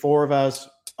four of us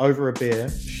over a beer,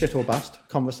 shit or bust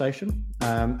conversation.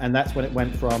 And that's when it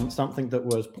went from something that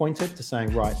was pointed to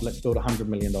saying, right, let's build $100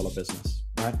 million business,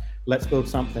 right? Let's build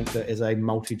something that is a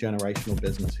multi-generational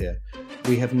business here.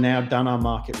 We have now done our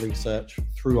market research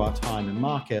through our time in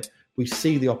market. We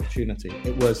see the opportunity.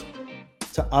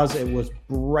 To us, it was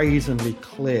brazenly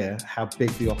clear how big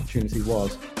the opportunity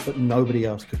was, but nobody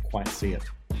else could quite see it,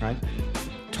 right?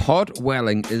 Todd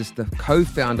Welling is the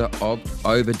co-founder of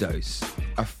Overdose,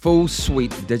 a full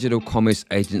suite digital commerce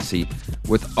agency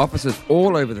with offices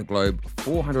all over the globe,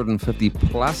 450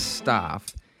 plus staff.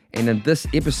 And in this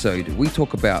episode, we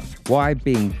talk about why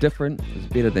being different is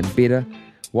better than better,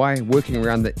 why working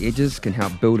around the edges can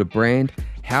help build a brand,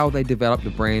 how they developed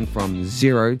the brand from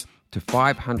 0 to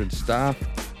 500 staff,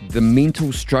 the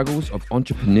mental struggles of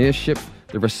entrepreneurship,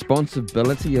 the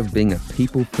responsibility of being a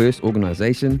people-first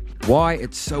organization, why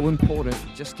it's so important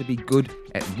just to be good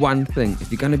at one thing. If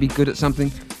you're going to be good at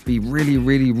something, be really,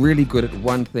 really, really good at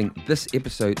one thing. This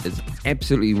episode is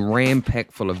absolutely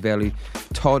ram-packed full of value.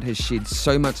 Todd has shared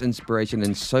so much inspiration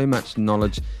and so much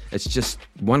knowledge. It's just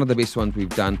one of the best ones we've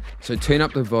done. So turn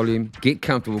up the volume, get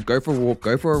comfortable, go for a walk,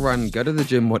 go for a run, go to the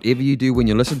gym, whatever you do when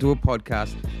you listen to a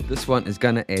podcast. This one is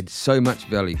going to add so much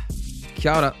value.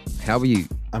 Kia ora, how are you?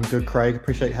 I'm good, Craig.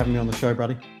 Appreciate having me on the show,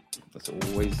 buddy. That's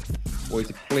always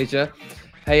a pleasure.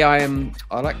 Hey, I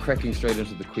like cracking straight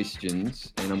into the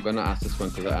questions, and I'm going to ask this one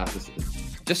because I asked this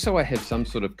just so I have some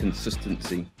sort of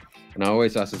consistency. And I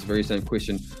always ask this very same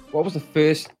question. What was the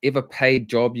first ever paid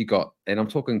job you got? And I'm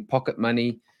talking pocket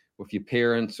money with your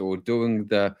parents or doing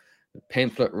the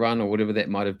pamphlet run or whatever that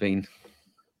might have been.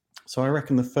 So I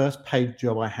reckon the first paid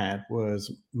job I had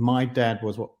was my dad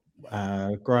was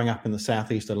growing up in the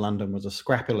southeast of London was a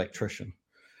scrap electrician.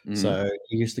 So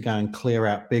he used to go and clear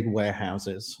out big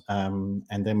warehouses, and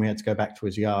then we had to go back to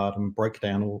his yard and break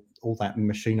down all that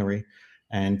machinery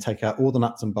and take out all the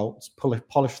nuts and bolts,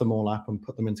 polish them all up and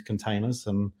put them into containers.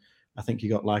 And I think you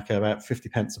got like about 50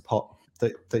 pence a pot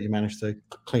that you managed to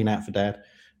clean out for Dad,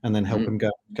 and then help him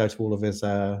go to all of his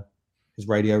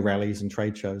radio rallies and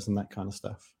trade shows and that kind of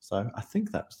stuff. So I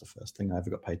think that was the first thing I ever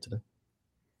got paid to do.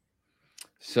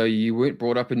 So you weren't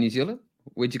brought up in New Zealand?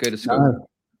 Where'd you go to school? No,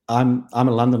 I'm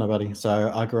a Londoner, buddy.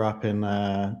 So I grew up in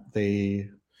the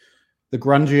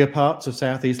grungier parts of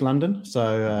southeast London.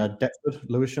 So Deptford,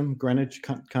 Lewisham, Greenwich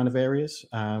kind of areas.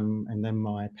 And then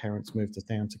my parents moved us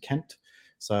down to Kent.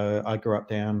 So I grew up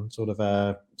down sort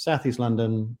of southeast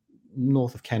London,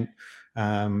 north of Kent.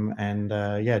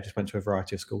 Just went to a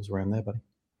variety of schools around there,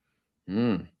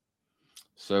 buddy.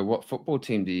 So what football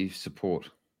team do you support?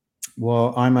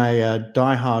 Well, I'm a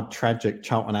diehard tragic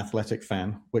Charlton Athletic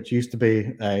fan, which used to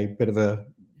be a bit of a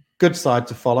good side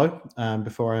to follow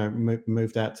before I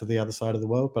moved out to the other side of the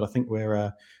world. But I think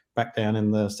we're back down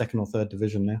in the second or third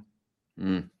division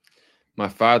now. My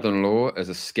father-in-law is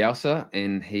a Scouser,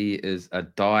 and he is a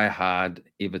diehard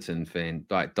Everton fan,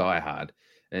 diehard.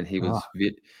 And he was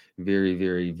very,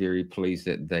 very, very pleased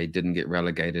that they didn't get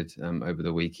relegated over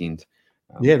the weekend.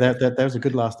 That was a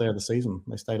good last day of the season.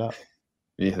 They stayed up.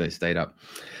 Yeah, they stayed up.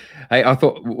 Hey, I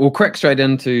thought we'll crack straight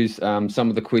into some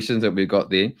of the questions that we've got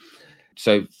there.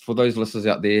 So for those listeners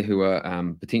out there who are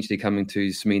potentially coming to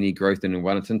Smini Growth in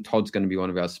Wellington, Todd's going to be one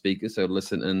of our speakers. So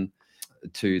listen in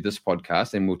to this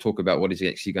podcast and we'll talk about what he's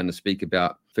actually going to speak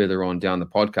about further on down the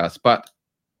podcast. But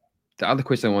the other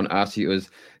question I want to ask you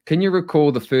is, can you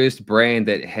recall the first brand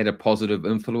that had a positive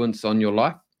influence on your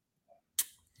life?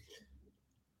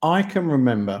 I can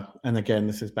remember, and again,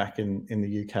 this is back in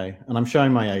the UK, and I'm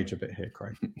showing my age a bit here,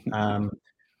 Craig.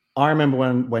 I remember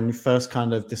when you first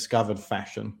kind of discovered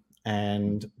fashion,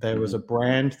 and there was a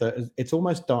brand that it's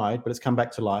almost died, but it's come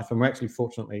back to life. And we're actually,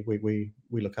 fortunately, we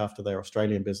look after their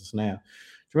Australian business now. Do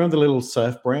you remember the little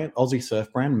surf brand, Aussie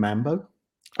surf brand, Mambo?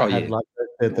 Had like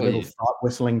the little fart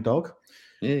whistling dog.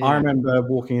 Yeah. I remember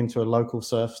walking into a local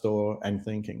surf store and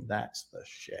thinking, that's the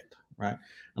shit, right?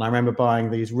 And I remember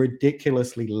buying these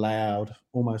ridiculously loud,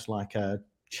 almost like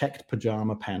checked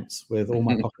pajama pants with all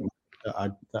my pocket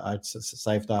money that I'd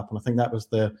saved up. And I think that was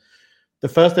the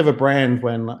first ever brand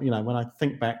when I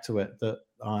think back to it, that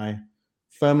I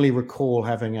firmly recall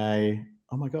having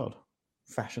oh my God,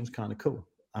 fashion's kind of cool.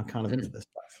 I'm kind of into this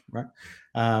stuff, right?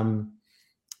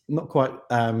 Not quite,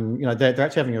 they're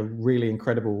actually having a really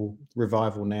incredible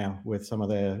revival now with some of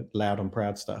their loud and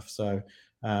proud stuff. So,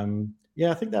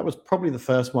 I think that was probably the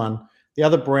first one. The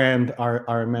other brand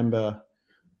I remember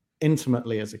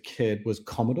intimately as a kid was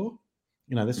Commodore.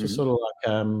 This was sort of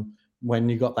like when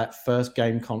you got that first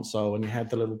game console and you had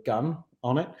the little gun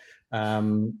on it,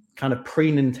 kind of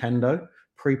pre-Nintendo,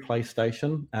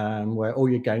 pre-PlayStation, where all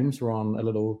your games were on a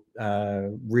little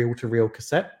reel-to-reel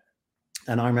cassette.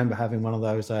 And I remember having one of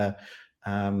those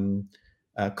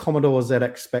Commodore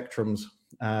ZX Spectrums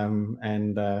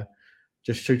and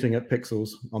just shooting at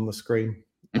pixels on the screen.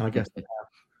 And I guess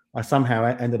I somehow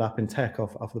ended up in tech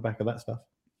off the back of that stuff.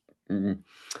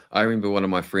 I remember one of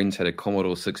my friends had a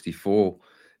Commodore 64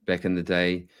 back in the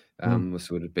day. This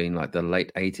would have been like the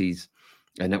late 80s.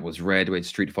 And that was rad. We had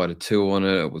Street Fighter 2 on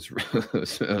it. It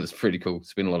was pretty cool.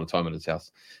 Spent a lot of time at his house.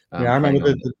 Yeah, I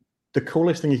remember the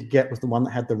coolest thing you could get was the one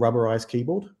that had the rubberized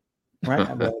keyboard, right?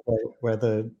 where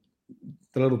the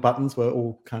little buttons were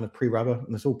all kind of pre-rubber,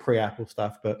 and it's all pre-Apple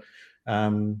stuff. But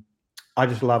I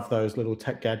just love those little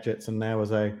tech gadgets. And now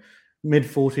as a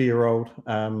mid-40-year-old,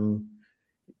 you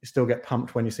still get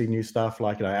pumped when you see new stuff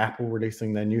like, you know, Apple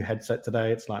releasing their new headset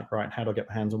today. It's like, right, how do I get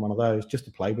my hands on one of those just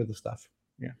to play with the stuff?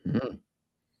 Yeah.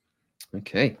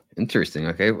 Okay, interesting.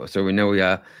 Okay, so we know we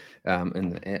are in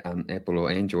the Apple or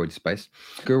Android space.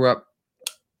 Grew up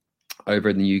over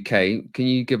in the UK. Can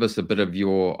you give us a bit of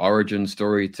your origin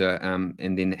story to,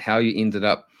 and then how you ended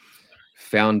up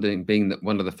being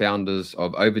one of the founders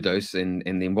of Overdose, and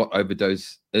then what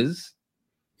Overdose is?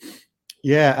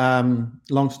 Yeah,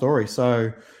 long story.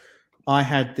 So I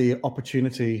had the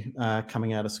opportunity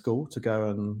coming out of school to go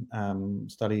and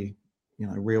study, you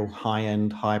know, real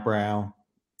high-end, highbrow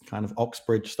kind of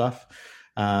Oxbridge stuff.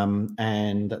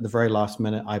 And at the very last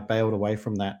minute, I bailed away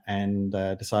from that and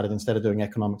decided instead of doing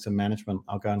economics and management,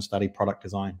 I'll go and study product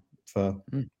design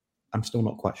I'm still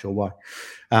not quite sure why.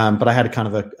 But I had a kind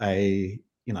of I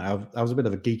was a bit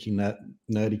of a geeky,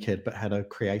 nerdy kid, but had a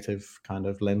creative kind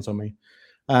of lens on me.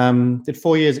 Did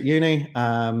 4 years at uni,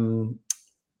 got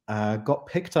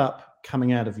picked up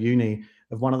coming out of uni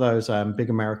of one of those big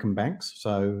American banks.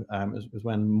 So it was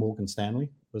when Morgan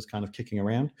Stanley was kind of kicking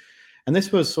around. And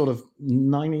this was sort of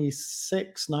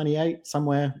 96, 98,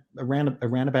 somewhere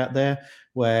around about there,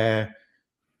 where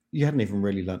you hadn't even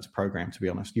really learned to program, to be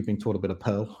honest. You've been taught a bit of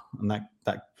Perl and that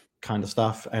kind of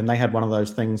stuff. And they had one of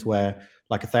those things where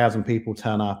like 1,000 people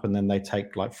turn up and then they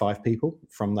take like 5 people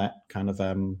from that kind of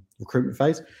recruitment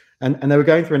phase. And they were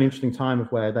going through an interesting time of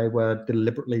where they were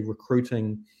deliberately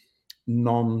recruiting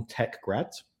non-tech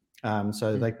grads.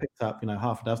 So they picked up,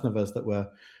 half a dozen of us that were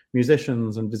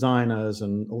musicians and designers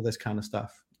and all this kind of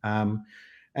stuff.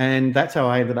 And that's how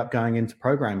I ended up going into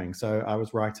programming. So I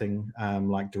was writing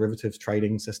like derivatives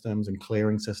trading systems and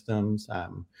clearing systems.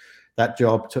 That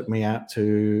job took me out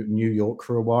to New York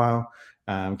for a while,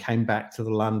 came back to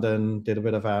London, did a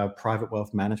bit of our private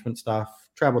wealth management stuff,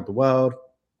 traveled the world,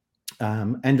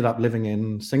 ended up living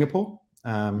in Singapore.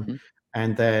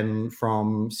 And then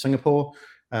from Singapore,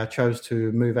 chose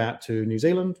to move out to New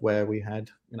Zealand, where we had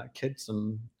kids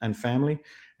and family.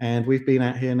 And we've been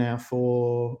out here now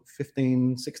for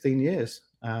 15, 16 years.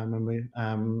 And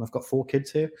I've got 4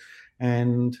 kids here.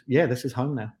 And yeah, this is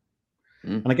home now.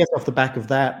 And I guess off the back of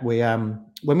that, when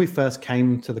we first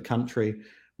came to the country,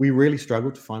 we really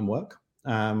struggled to find work.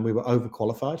 We were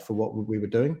overqualified for what we were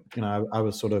doing. I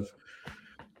was sort of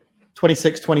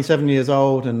 26, 27 years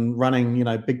old and running,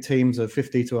 big teams of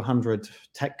 50 to 100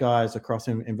 tech guys across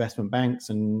investment banks.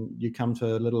 And you come to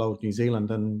little old New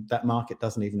Zealand and that market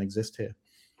doesn't even exist here.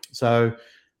 So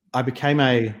I became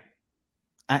a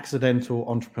accidental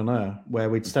entrepreneur where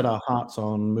we'd set our hearts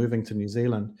on moving to New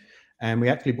Zealand, and we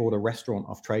actually bought a restaurant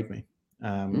off Trade Me.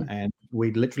 And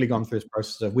we'd literally gone through this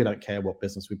process of, we don't care what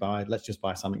business we buy, let's just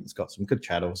buy something that's got some good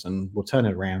chattels and we'll turn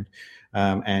it around,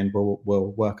 and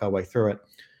we'll work our way through it.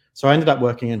 So I ended up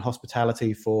working in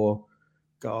hospitality for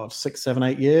 6, 7,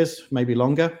 8 years, maybe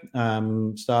longer,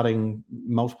 starting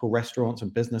multiple restaurants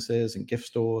and businesses and gift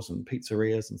stores and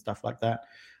pizzerias and stuff like that.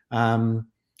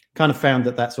 Kind of found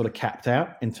that sort of capped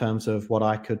out in terms of what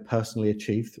I could personally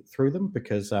achieve through them,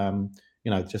 because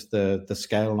just the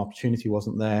scale and opportunity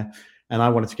wasn't there. And I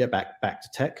wanted to get back to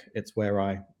tech. It's where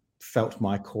I felt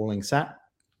my calling sat.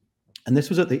 And this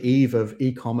was at the eve of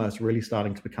e-commerce really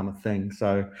starting to become a thing.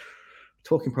 So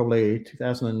talking probably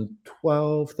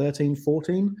 2012, 13,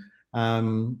 14.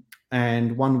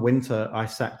 And one winter I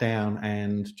sat down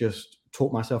and just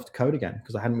taught myself to code again,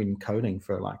 because I hadn't been coding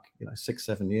for 6,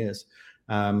 7 years.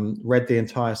 Read the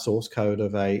entire source code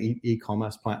of a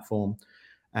e-commerce platform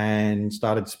and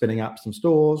started spinning up some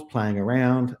stores, playing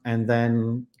around, and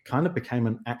then kind of became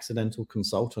an accidental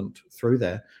consultant through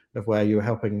there, of where you were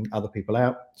helping other people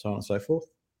out, so on and so forth.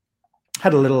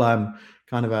 Had a little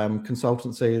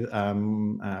consultancy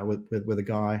with a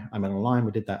guy I met online.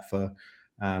 We did that for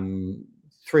 3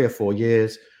 or 4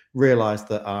 years. Realized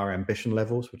that our ambition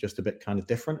levels were just a bit kind of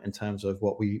different in terms of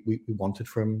what we wanted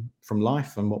from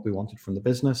life and what we wanted from the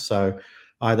business. So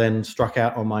I then struck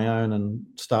out on my own and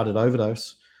started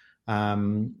Overdose.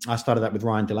 I started that with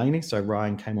Ryan Delaney. So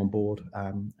Ryan came on board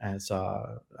as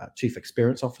our Chief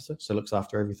Experience Officer, so looks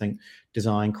after everything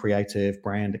design, creative,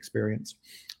 brand experience.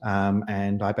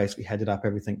 And I basically headed up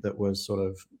everything that was sort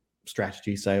of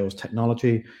strategy, sales,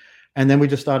 technology. And then we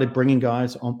just started bringing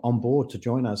guys on board to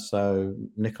join us. So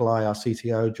Nikolai, our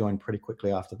CTO, joined pretty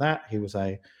quickly after that. He was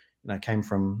came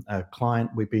from a client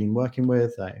we've been working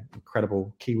with, an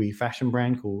incredible Kiwi fashion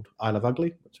brand called I Love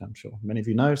Ugly, which I'm sure many of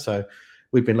you know. So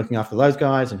we've been looking after those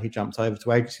guys, and he jumped over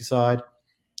to agency side.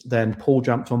 Then Paul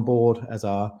jumped on board as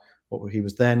he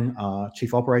was then our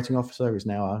Chief Operating Officer. He's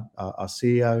now our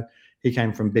CEO. He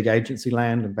came from big agency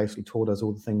land and basically taught us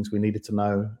all the things we needed to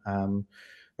know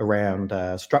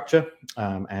around structure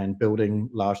and building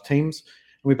large teams.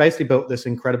 And we basically built this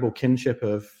incredible kinship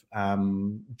of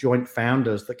joint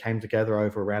founders that came together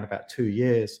over around about 2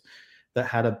 years that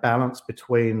had a balance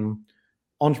between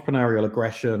entrepreneurial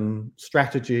aggression,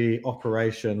 strategy,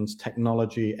 operations,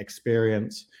 technology,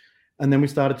 experience. And then we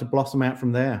started to blossom out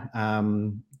from there.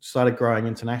 Started growing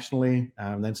internationally,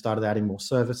 then started adding more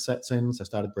service sets in. So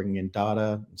started bringing in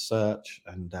data and search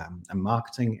and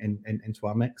marketing into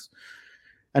our mix.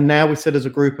 And now we sit as a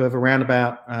group of around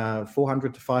about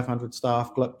 400 to 500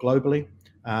 staff globally.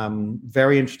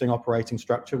 Very interesting operating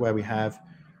structure where we have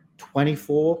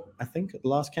 24, I think, at the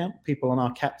last count, people on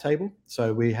our cap table.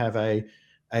 So we have a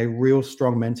real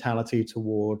strong mentality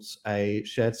towards a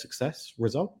shared success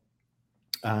result.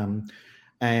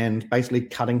 And basically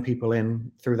cutting people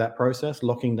in through that process,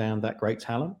 locking down that great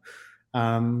talent.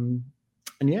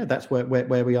 And yeah, that's where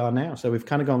we are now. So we've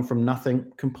kind of gone from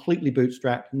nothing, completely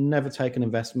bootstrapped, never taken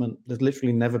investment. There's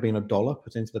literally never been a dollar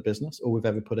put into the business. All we've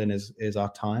ever put in is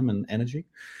our time and energy.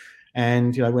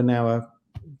 And, we're now a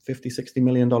 $50-60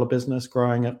 million business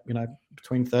growing at,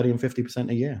 between 30 and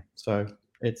 50% a year. So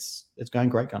it's going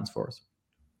great guns for us.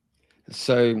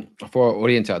 So for our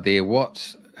audience out there,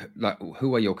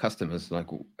 who are your customers? Like,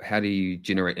 how do you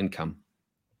generate income?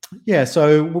 Yeah,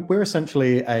 so we're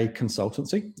essentially a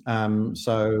consultancy.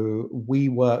 So we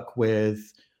work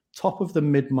with top of the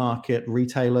mid-market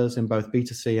retailers in both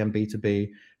B2C and B2B,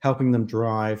 helping them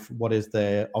drive what is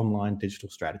their online digital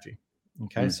strategy.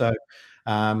 Okay, so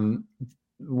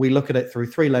we look at it through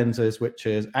 3 lenses, which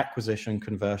is acquisition,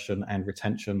 conversion, and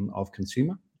retention of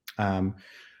consumer.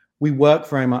 We work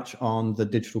very much on the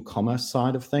digital commerce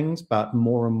side of things, but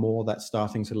more and more that's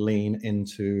starting to lean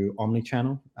into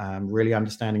omnichannel, really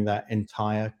understanding that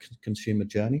entire consumer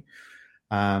journey.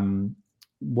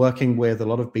 Working with a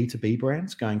lot of B2B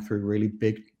brands going through really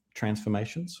big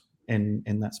transformations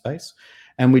in that space.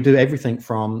 And we do everything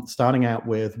from starting out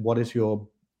with what is your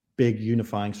big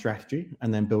unifying strategy,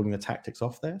 and then building the tactics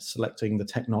off there, selecting the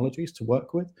technologies to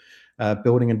work with,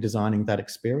 building and designing that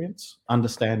experience,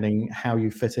 understanding how you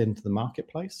fit into the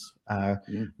marketplace,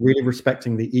 really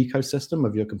respecting the ecosystem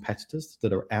of your competitors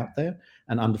that are out there,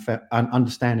 and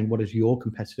understanding what is your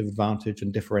competitive advantage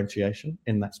and differentiation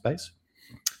in that space.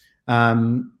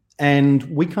 And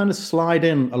we kind of slide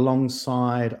in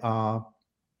alongside our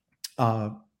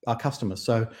customers.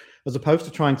 So as opposed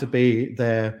to trying to be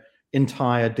their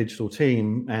entire digital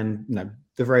team, and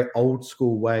the very old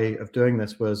school way of doing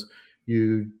this was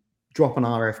you drop an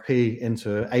RFP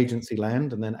into agency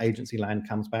land, and then agency land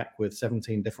comes back with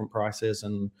 17 different prices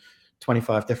and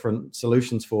 25 different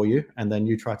solutions for you, and then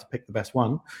you try to pick the best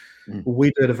one.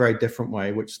 We do it a very different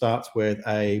way, which starts with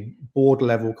a board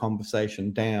level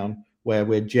conversation down, where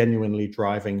we're genuinely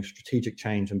driving strategic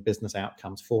change and business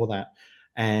outcomes for that,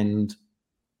 and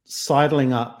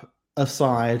sidling up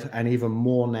aside and even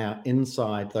more now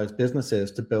inside those businesses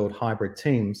to build hybrid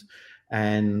teams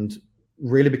and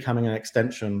really becoming an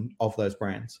extension of those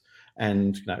brands.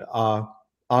 And our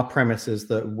premise is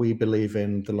that we believe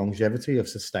in the longevity of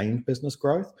sustained business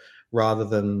growth rather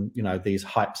than these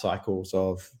hype cycles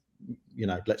of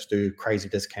let's do crazy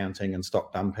discounting and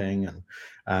stock dumping and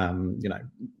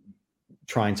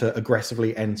trying to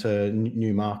aggressively enter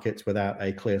new markets without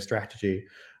a clear strategy.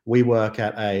 We work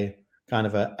at a kind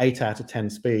of a 8 out of 10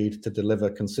 speed to deliver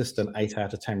consistent 8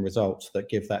 out of 10 results that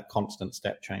give that constant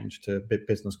step change to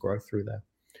business growth through there.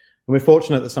 And we're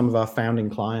fortunate that some of our founding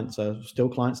clients are still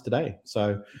clients today.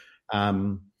 So,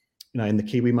 in the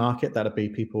Kiwi market, that'd be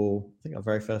people. I think our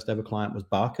very first ever client was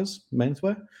Barker's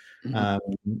Menswear,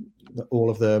 all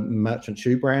of the merchant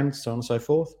shoe brands, so on and so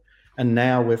forth. And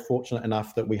now we're fortunate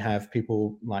enough that we have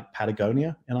people like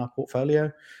Patagonia in our portfolio.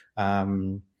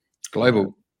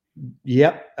 Global.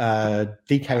 Yep.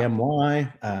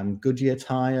 DKNY, Goodyear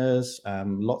tires,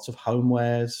 lots of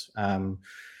homewares.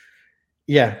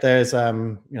 There's, I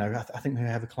think we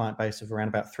have a client base of around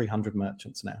about 300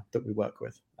 merchants now that we work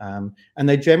with. And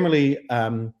they generally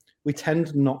we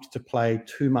tend not to play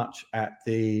too much at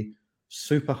the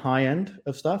super high end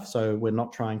of stuff. So we're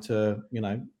not trying to,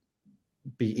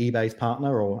 be eBay's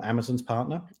partner or Amazon's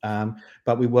partner.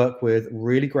 But we work with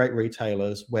really great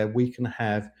retailers where we can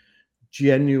have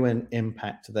genuine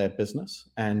impact to their business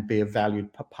and be a valued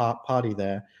party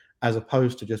there, as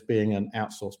opposed to just being an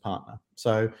outsourced partner.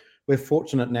 So we're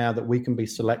fortunate now that we can be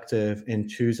selective in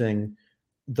choosing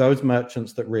those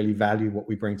merchants that really value what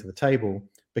we bring to the table.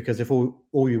 Because if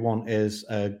all you want is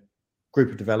a group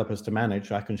of developers to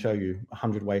manage, I can show you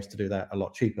 100 ways to do that a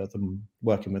lot cheaper than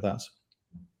working with us.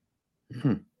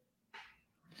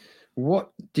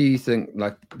 What do you think,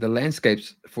 like, the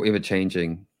landscape's forever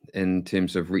changing in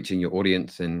terms of reaching your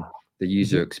audience and the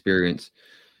user experience,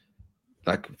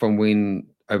 like from when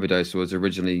Overdose was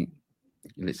originally,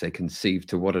 let's say, conceived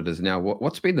to what it is now?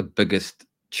 What's been the biggest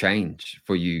change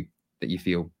for you that you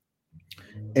feel?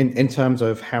 In terms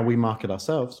of how we market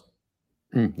ourselves?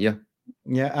 Yeah.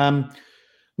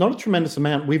 Not a tremendous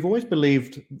amount. We've always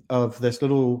believed of this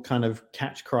little kind of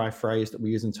catch cry phrase that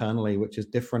we use internally, which is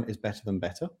different is better than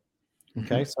better.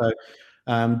 Okay, so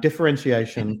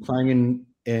differentiation, playing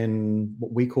in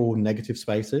what we call negative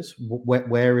spaces.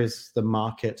 Where is the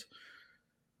market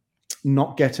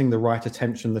not getting the right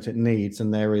attention that it needs,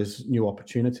 and there is new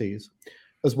opportunities,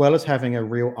 as well as having a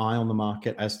real eye on the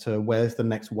market as to where's the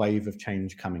next wave of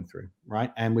change coming through,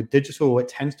 right? And with digital, it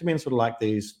tends to be in sort of like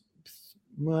these,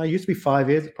 well, it used to be 5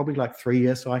 years, it's probably like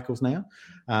 3-year cycles now,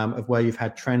 of where you've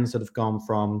had trends that have gone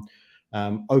from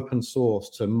open source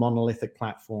to monolithic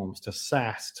platforms to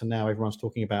SaaS to now everyone's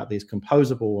talking about these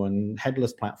composable and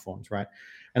headless platforms, right?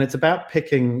 And it's about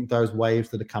picking those waves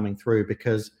that are coming through,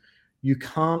 because you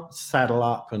can't saddle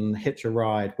up and hitch a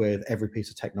ride with every piece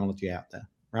of technology out there,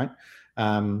 right?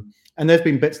 And there's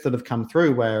been bits that have come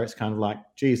through where it's kind of like,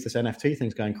 geez, this NFT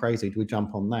thing's going crazy. Do we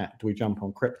jump on that? Do we jump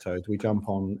on crypto? Do we jump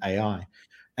on AI?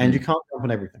 And you can't jump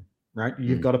on everything, right?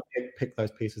 You've got to pick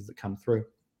those pieces that come through.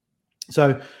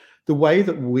 So the way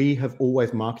that we have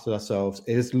always marketed ourselves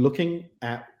is looking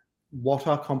at what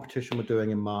our competition were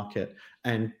doing in market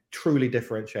and truly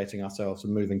differentiating ourselves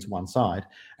and moving to one side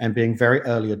and being very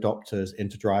early adopters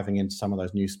into driving into some of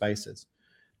those new spaces.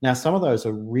 Now, some of those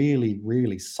are really,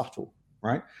 really subtle,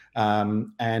 right?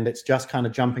 And it's just kind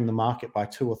of jumping the market by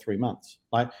 2 or 3 months.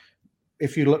 Like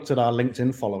if you looked at our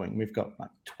LinkedIn following, we've got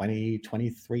like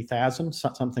 23,000,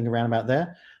 something around about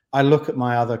there. I look at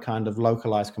my other kind of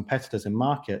localized competitors in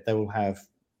market, they will have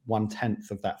 1/10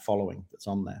 of that following that's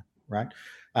on there, right?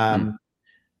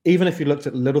 Even if you looked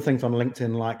at little things on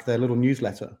LinkedIn, like their little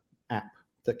newsletter app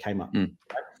that came up,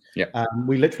 right?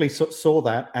 We literally saw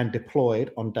that and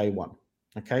deployed on day one.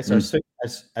 Okay, so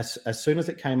as soon as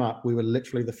it came up, we were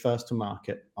literally the first to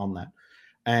market on that.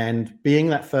 And being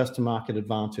that first to market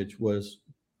advantage was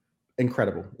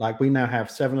incredible. Like we now have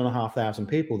 7,500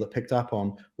 people that picked up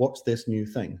on what's this new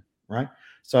thing, right?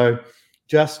 So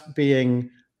just being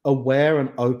aware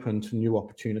and open to new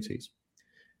opportunities.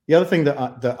 The other thing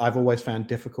that I've always found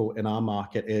difficult in our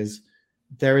market is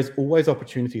there is always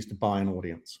opportunities to buy an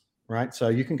audience, right? So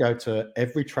you can go to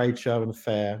every trade show and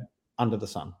fair under the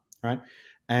sun, right?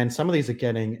 And some of these are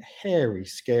getting hairy,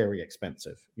 scary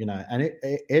expensive, and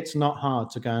it's not hard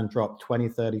to go and drop 20,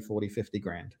 30, 40, 50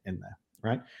 grand in there,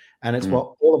 right? And it's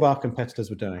what all of our competitors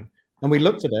were doing. And we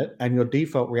looked at it, and your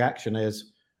default reaction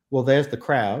is, well, there's the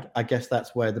crowd. I guess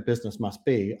that's where the business must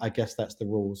be. I guess that's the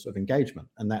rules of engagement,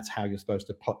 and that's how you're supposed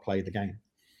to play the game.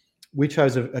 We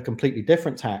chose a completely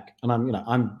different tack, and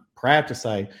I'm proud to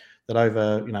say that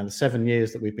over the 7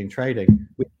 years that we've been trading,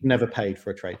 we've never paid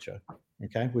for a trade show.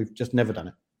 Okay, we've just never done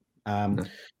it.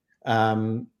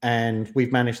 And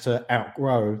we've managed to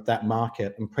outgrow that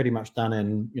market and pretty much done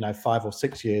in 5 or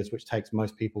 6 years, which takes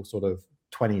most people sort of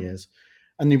 20 years.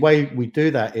 And the way we do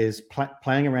that is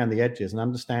playing around the edges and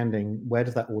understanding where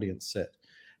does that audience sit?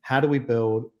 How do we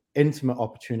build intimate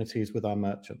opportunities with our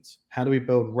merchants? How do we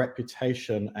build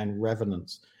reputation and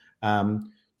reverence?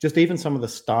 Just even some of the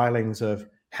stylings of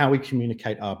how we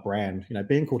communicate our brand.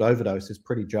 Being called Overdose is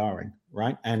pretty jarring,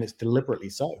 right? And it's deliberately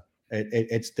so.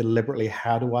 It's deliberately,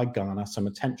 how do I garner some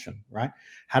attention, right?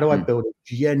 How do I build a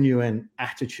genuine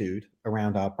attitude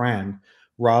around our brand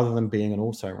rather than being an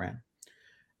also-ran?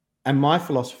 And my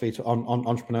philosophy on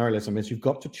entrepreneurialism is you've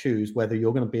got to choose whether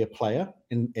you're going to be a player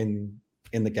in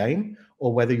the game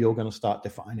or whether you're going to start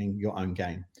defining your own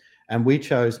game. And we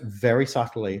chose very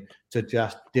subtly to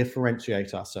just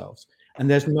differentiate ourselves. And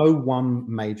there's no one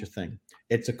major thing.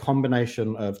 It's a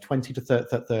combination of 20 to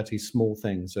 30 small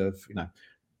things of,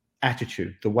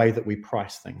 attitude, the way that we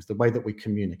price things, the way that we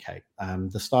communicate,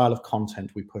 the style of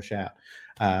content we push out,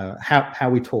 how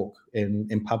we talk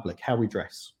in public, how we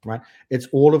dress, right? It's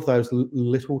all of those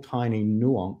little tiny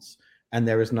nuance, and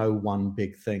there is no one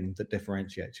big thing that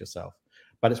differentiates yourself.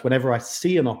 But it's whenever I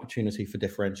see an opportunity for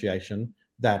differentiation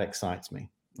that excites me,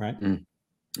 right?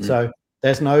 So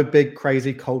there's no big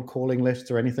crazy cold calling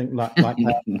lists or anything like that.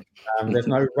 There's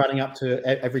no running up to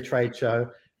every trade show.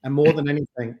 And more than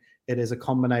anything, it is a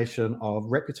combination of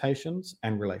reputations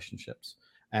and relationships,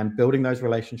 and building those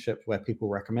relationships where people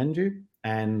recommend you.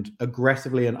 And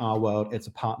aggressively in our world, it's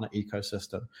a partner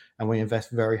ecosystem. And we invest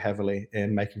very heavily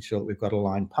in making sure that we've got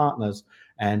aligned partners,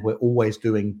 and we're always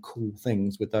doing cool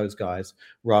things with those guys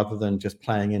rather than just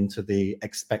playing into the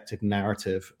expected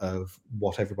narrative of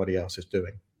what everybody else is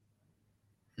doing.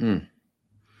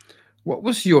 What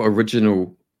was your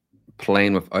original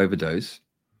plan with Overdose?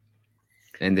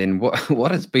 And then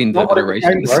what has been the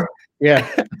iterations? Yeah.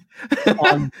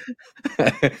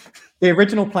 The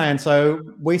original plan. So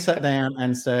we sat down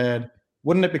and said,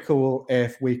 wouldn't it be cool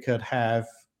if we could have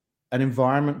an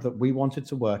environment that we wanted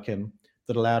to work in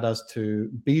that allowed us to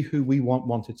be who we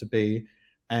wanted to be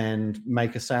and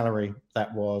make a salary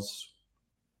that was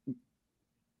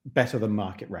better than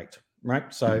market rate,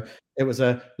 right? So it was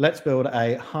let's build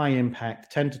a high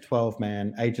impact 10 to 12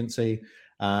 man agency.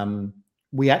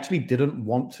 We actually didn't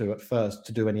want to at first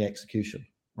to do any execution,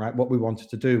 right? What we wanted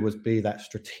to do was be that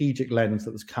strategic lens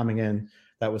that was coming in,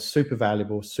 that was super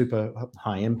valuable, super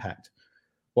high impact.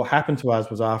 What happened to us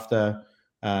was after,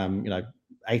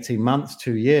 18 months,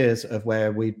 2 years of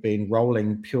where we'd been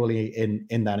rolling purely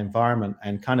in that environment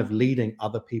and kind of leading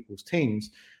other people's teams,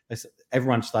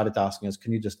 everyone started asking us,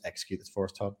 can you just execute this for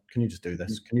us, Todd? Can you just do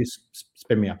this? Can you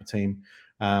spin me up a team?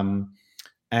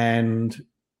 And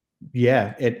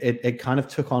yeah, it kind of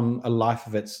took on a life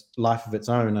of its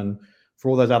own. And for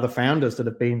all those other founders that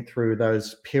have been through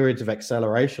those periods of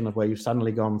acceleration of where you've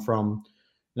suddenly gone from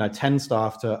 10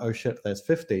 staff to, oh shit, there's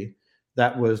 50,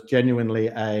 that was genuinely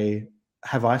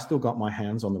have I still got my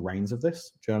hands on the reins of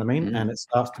this? Do you know what I mean? And it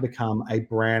starts to become a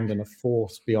brand and a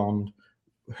force beyond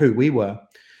who we were.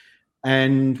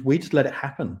 And we just let it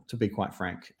happen, to be quite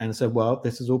frank, and said, well,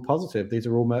 this is all positive. These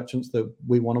are all merchants that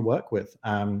we want to work with.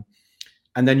 And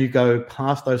then you go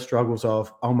past those struggles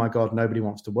of, oh my God, nobody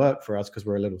wants to work for us because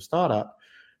we're a little startup,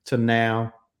 to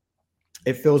now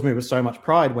it fills me with so much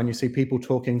pride when you see people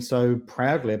talking so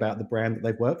proudly about the brand that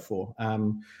they've worked for.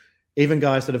 Even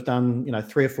guys that have done,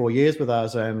 3 or 4 years with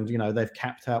us and, they've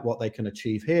capped out what they can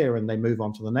achieve here and they move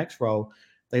on to the next role,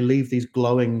 they leave these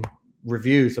glowing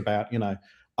reviews about,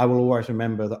 I will always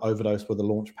remember that Overdose were the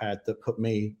launch pad that put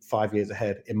me 5 years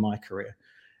ahead in my career.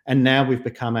 And now we've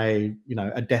become a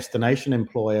destination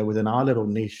employer within our little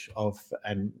niche of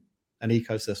an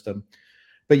ecosystem.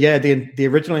 But yeah, the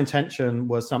original intention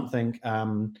was something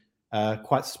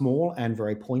quite small and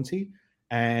very pointy.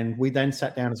 And we then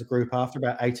sat down as a group after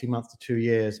about 18 months to 2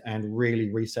 years and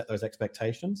really reset those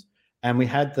expectations. And we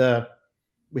had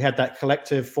that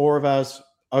collective 4 of us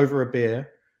over a beer,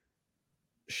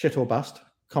 shit or bust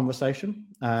conversation.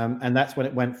 And that's when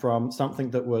it went from something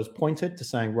that was pointed to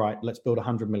saying, right, let's build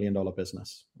 $100 million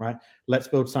business, right? Let's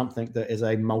build something that is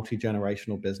a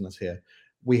multi-generational business here.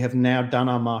 We have now done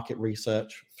our market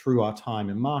research through our time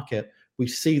in market. We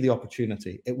see the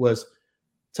opportunity.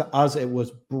 To us, it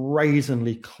was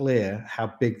brazenly clear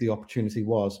how big the opportunity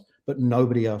was, but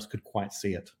nobody else could quite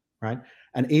see it, right?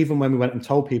 And even when we went and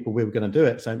told people we were going to do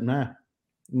it, saying, nah,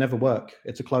 never work.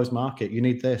 It's a closed market. You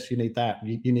need this, you need that.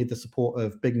 You need the support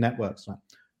of big networks. Like,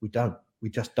 we don't. We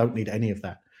just don't need any of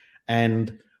that.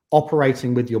 And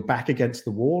operating with your back against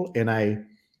the wall in a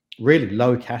really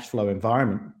low cash flow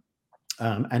environment,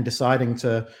 and deciding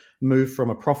to move from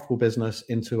a profitable business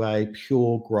into a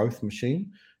pure growth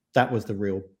machine, that was the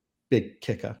real big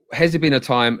kicker. Has there been a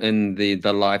time in the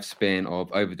lifespan of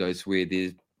Overdose where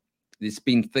there's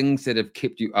been things that have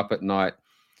kept you up at night,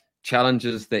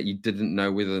 challenges that you didn't know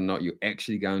whether or not you're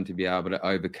actually going to be able to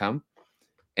overcome,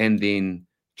 and then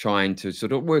trying to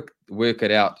sort of work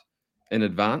it out in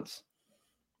advance?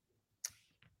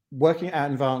 Working it out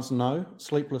in advance, no.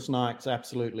 Sleepless nights,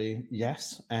 absolutely,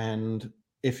 yes. And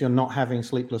if you're not having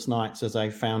sleepless nights as a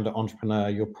founder entrepreneur,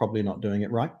 you're probably not doing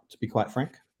it right, to be quite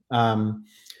frank.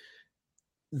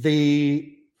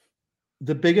 The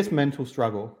biggest mental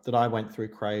struggle that I went through,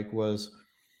 Craig, was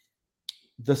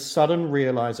the sudden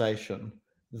realization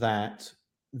that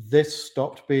this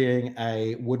stopped being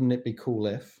a wouldn't it be cool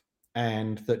if,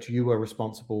 and that you were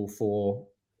responsible for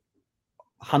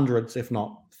hundreds, if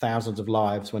not thousands of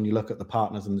lives when you look at the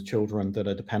partners and the children that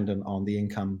are dependent on the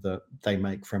income that they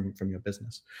make from your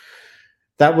business.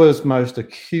 That was most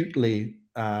acutely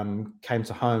came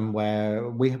to home where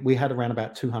we had around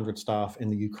about 200 staff in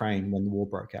the Ukraine when the war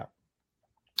broke out.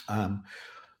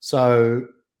 So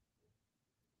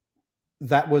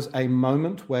that was a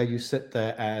moment where you sit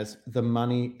there as the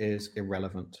money is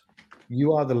irrelevant.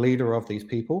 You are the leader of these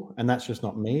people, and that's just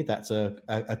not me. That's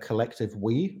a collective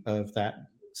we of that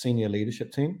senior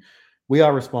leadership team. We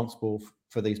are responsible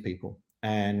for these people,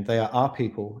 and they are our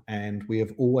people, and we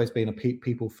have always been a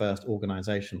people first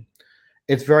organization.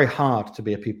 It's very hard to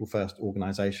be a people first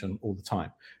organization all the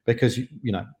time because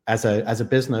as a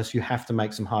business you have to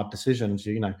make some hard decisions.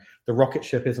 The rocket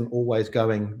ship isn't always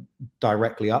going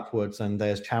directly upwards, and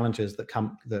there's challenges that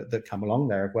come along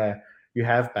there where you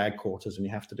have bad quarters and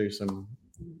you have to do some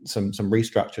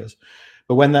restructures.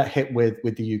 But when that hit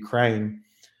with the Ukraine,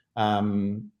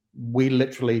 we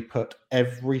literally put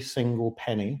every single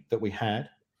penny that we had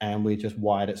and we just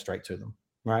wired it straight to them.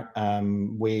 Right.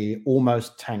 We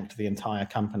almost tanked the entire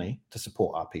company to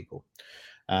support our people.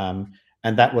 And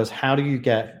that was, how do you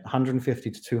get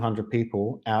 150 to 200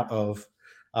 people out of,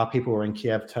 our people were in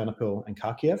Kiev, Ternopil, and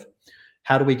Kharkiv.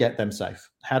 How do we get them safe?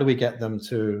 How do we get them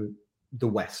to the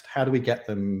West? How do we get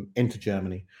them into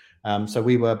Germany? So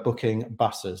we were booking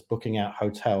buses, booking out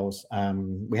hotels.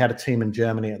 We had a team in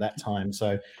Germany at that time.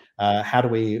 So how do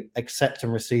we accept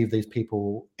and receive these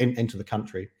people into the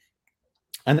country?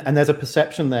 And there's a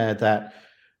perception there that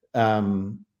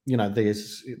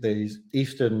these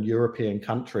Eastern European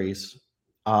countries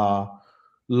are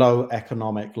low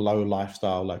economic, low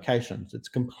lifestyle locations. It's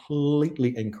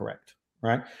completely incorrect,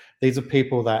 right? These are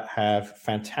people that have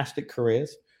fantastic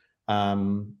careers.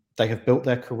 They have built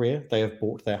their career. They have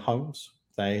bought their homes.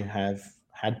 They have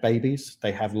had babies.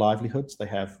 They have livelihoods. They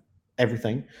have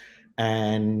everything,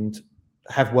 and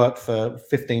have worked for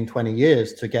 15, 20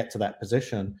 years to get to that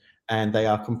position. And they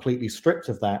are completely stripped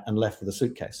of that and left with a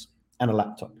suitcase and a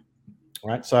laptop,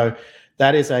 right? So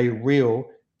that is a real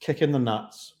kick in the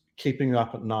nuts, keeping you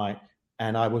up at night.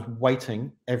 And I was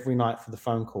waiting every night for the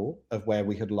phone call of where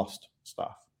we had lost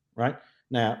staff, right?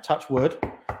 Now, touch wood,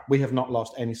 we have not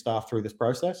lost any staff through this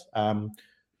process.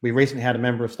 We recently had a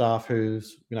member of staff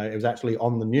who's, it was actually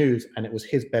on the news, and it was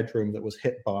his bedroom that was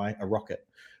hit by a rocket.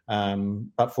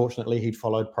 But fortunately, he'd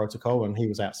followed protocol and he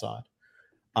was outside.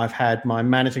 I've had my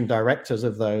managing directors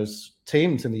of those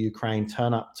teams in the Ukraine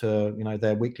turn up to,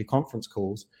 their weekly conference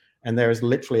calls, and there is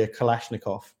literally a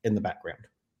Kalashnikov in the background,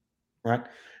 right?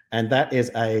 And that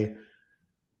is a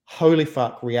holy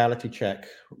fuck reality check.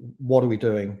 What are we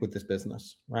doing with this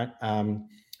business, right?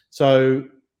 So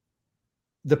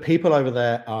the people over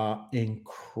there are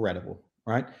incredible,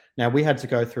 right? Now, we had to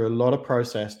go through a lot of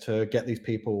process to get these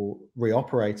people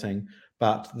reoperating,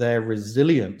 but their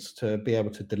resilience to be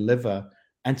able to deliver.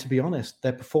 And to be honest,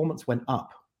 their performance went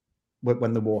up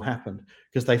when the war happened,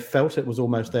 because they felt it was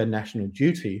almost their national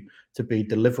duty to be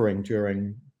delivering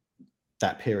during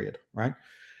that period, right?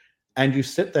 And you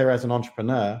sit there as an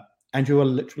entrepreneur and you are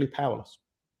literally powerless.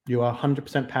 You are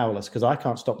 100% powerless, because I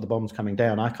can't stop the bombs coming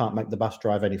down. I can't make the bus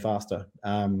drive any faster.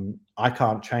 I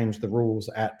can't change the rules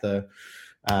at the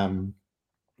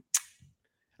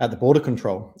border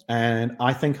control. And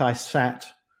I think I sat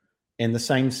in the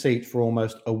same seat for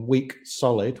almost a week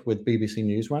solid with BBC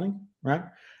News running, right?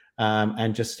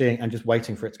 And just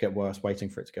waiting for it to get worse,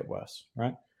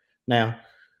 right? Now,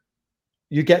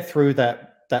 you get through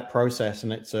that process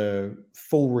and it's a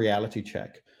full reality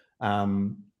check.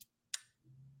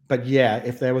 But yeah,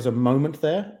 if there was a moment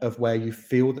there of where you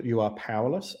feel that you are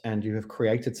powerless and you have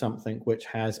created something which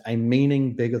has a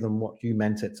meaning bigger than what you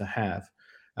meant it to have,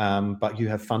 but you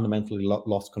have fundamentally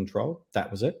lost control,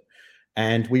 that was it.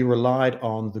 And we relied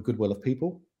on the goodwill of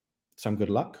people, some good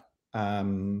luck,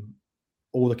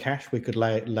 all the cash we could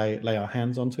lay our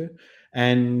hands onto,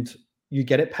 and you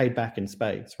get it paid back in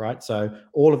spades, right? So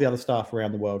all of the other staff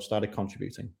around the world started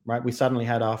contributing, right? We suddenly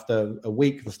had, after a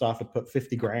week, the staff had put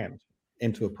 50 grand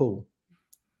into a pool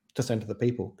to send to the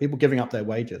people giving up their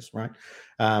wages, right?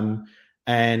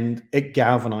 And it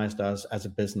galvanized us as a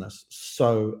business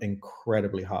so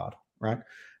incredibly hard, right?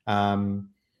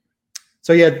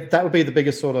 So yeah, that would be the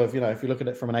biggest sort of, if you look at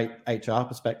it from an HR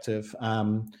perspective,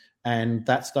 and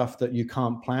that stuff that you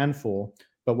can't plan for,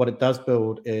 but what it does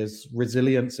build is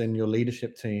resilience in your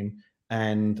leadership team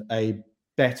and a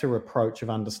better approach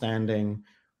of understanding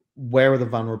where are the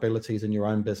vulnerabilities in your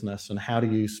own business and how do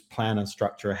you plan and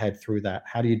structure ahead through that?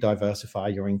 How do you diversify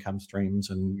your income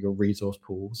streams and your resource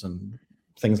pools and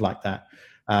things like that?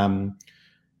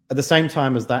 At the same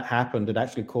time as that happened, it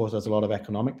actually caused us a lot of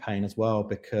economic pain as well,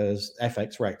 because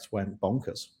FX rates went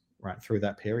bonkers right through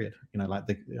that period.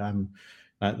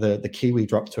 The Kiwi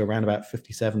dropped to around about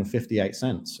 57 or 58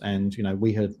 cents. And,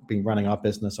 we had been running our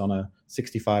business on a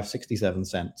 65, 67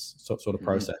 cents sort of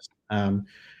process.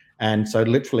 And so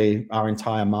literally our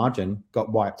entire margin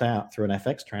got wiped out through an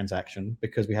FX transaction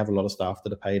because we have a lot of staff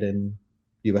that are paid in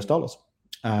US dollars.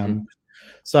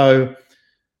 So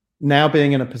now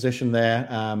being in a position there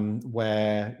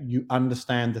where you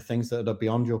understand the things that are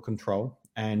beyond your control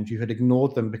and you had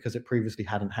ignored them because it previously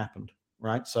hadn't happened,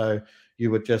 right? So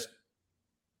you were just,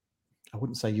 I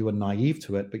wouldn't say you were naive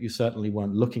to it, but you certainly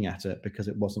weren't looking at it because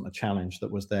it wasn't a challenge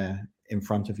that was there in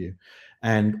front of you.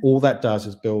 And all that does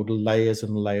is build layers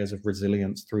and layers of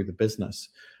resilience through the business,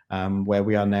 where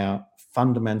we are now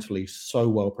fundamentally so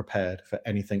well prepared for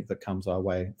anything that comes our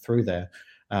way through there,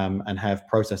 and have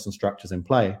process and structures in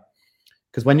play.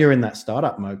 Because when you're in that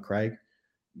startup mode, Craig,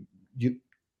 you're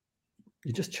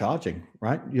just charging,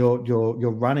 right?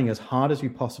 You're running as hard as you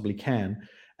possibly can,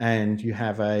 and you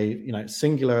have a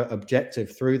singular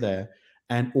objective through there.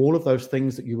 And all of those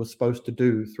things that you were supposed to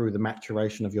do through the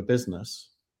maturation of your business,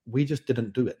 we just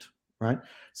didn't do it, right?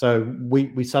 So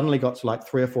we suddenly got to like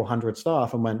 300 or 400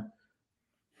 staff and went,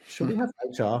 should we have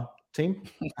HR team?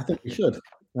 I think we should,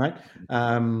 right?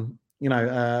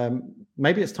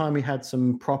 Maybe it's time we had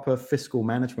some proper fiscal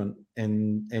management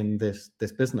in this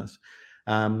business.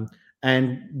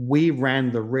 And we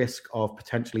ran the risk of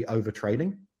potentially over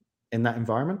trading in that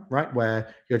environment, right?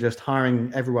 Where you're just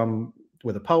hiring everyone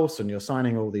with a pulse and you're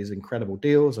signing all these incredible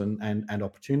deals and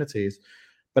opportunities.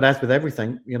 But as with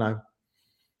everything, you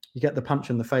get the punch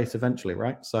in the face eventually,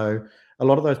 right? So a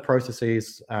lot of those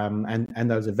processes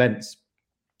and those events,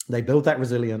 they build that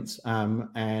resilience,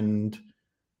 and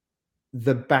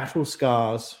the battle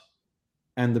scars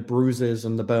and the bruises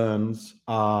and the burns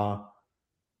are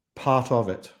part of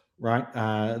it, right?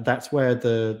 That's where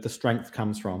the strength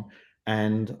comes from.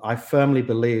 And I firmly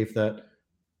believe that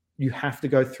you have to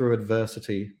go through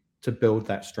adversity to build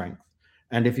that strength.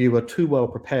 And if you were too well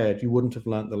prepared, you wouldn't have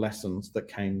learned the lessons that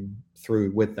came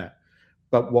through with that.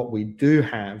 But what we do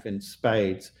have in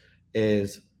spades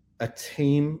is a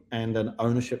team and an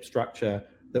ownership structure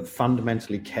that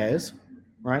fundamentally cares,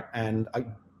 right? And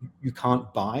you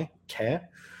can't buy care.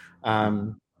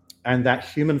 And that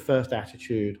human first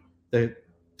attitude, the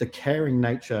caring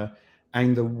nature,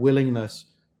 and the willingness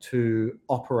to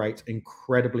operate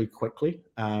incredibly quickly,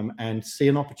 and see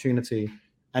an opportunity.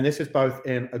 And this is both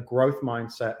in a growth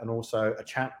mindset and also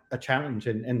a challenge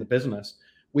in the business.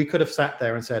 We could have sat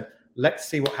there and said, let's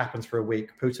see what happens for a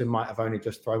week. Putin might have only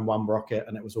just thrown one rocket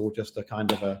and it was all just a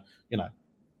kind of it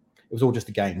was all just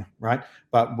a game, right?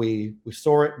 But we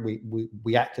saw it,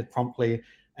 we acted promptly,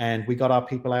 and we got our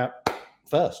people out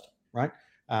first, right?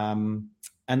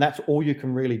 And that's all you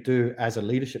can really do as a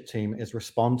leadership team, is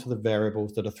respond to the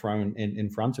variables that are thrown in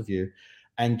front of you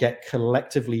and get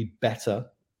collectively better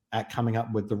at coming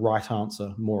up with the right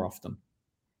answer more often.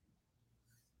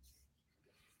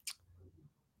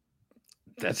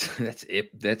 That's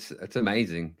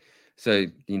amazing. So,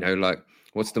 like,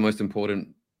 what's the most important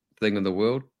thing in the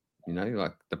world?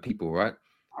 Like the people, right?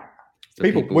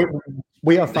 People.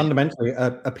 We are fundamentally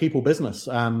a people business.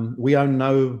 We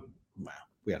own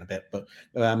we own a bit, but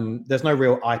there's no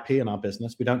real IP in our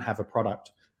business. We don't have a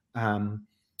product.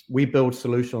 We build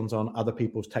solutions on other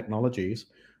people's technologies.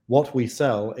 What we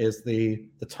sell is the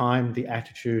time, the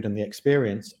attitude, and the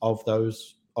experience of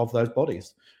those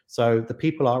bodies. So the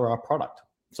people are our product.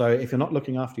 So if you're not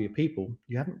looking after your people,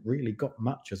 you haven't really got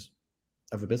much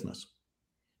of a business.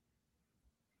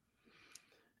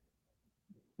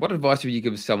 What advice would you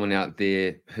give someone out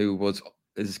there who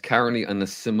is currently in a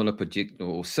similar project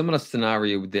or similar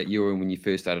scenario that you were in when you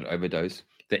first started Overdose,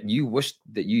 that you wished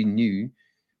that you knew,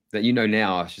 that you know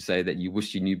now, I should say, that you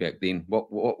wished you knew back then?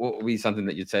 What would be something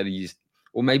that you'd say to you,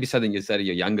 or maybe something you'd say to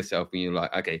your younger self when you're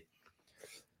like, okay,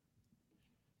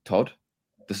 Todd,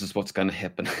 this is what's going to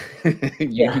happen.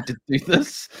 You need to do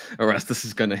this, or else this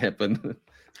is going to happen.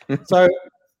 So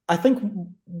I think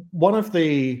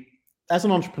as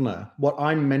an entrepreneur, what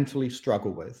I mentally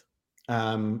struggle with,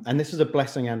 and this is a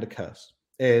blessing and a curse,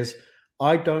 is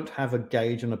I don't have a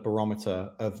gauge and a barometer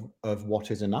of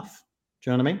what is enough.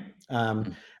 Do you know what I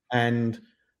mean? And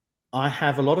I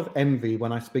have a lot of envy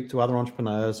when I speak to other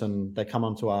entrepreneurs and they come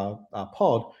onto our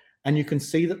pod, and you can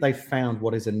see that they've found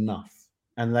what is enough.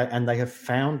 And they have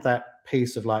found that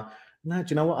piece of like, no, do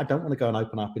you know what? I don't want to go and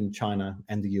open up in China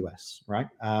and the US, right?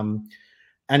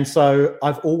 And so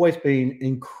I've always been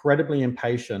incredibly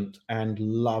impatient and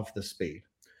love the speed.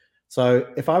 So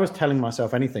if I was telling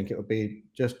myself anything, it would be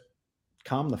just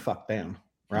calm the fuck down,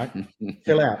 right?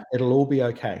 Chill out. It'll all be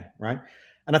okay, right?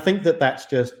 And I think that that's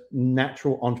just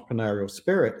natural entrepreneurial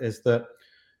spirit, is that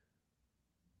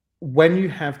when you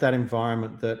have that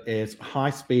environment that is high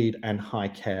speed and high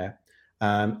care,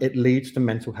 it leads to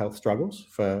mental health struggles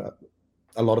for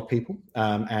a lot of people,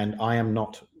 and I am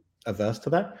not averse to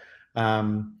that.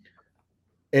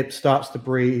 It starts to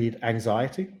breed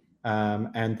anxiety,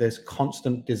 and this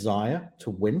constant desire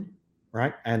to win,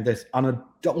 right? And this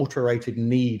unadulterated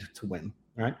need to win,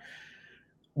 right?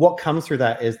 What comes through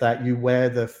that is that you wear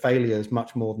the failures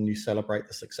much more than you celebrate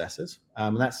the successes.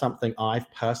 And that's something I've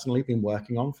personally been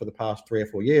working on for the past 3 or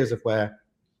 4 years, of where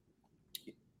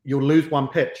you'll lose one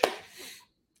pitch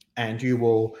and you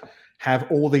will have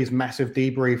all these massive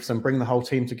debriefs and bring the whole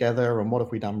team together. And what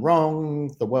have we done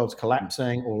wrong? The world's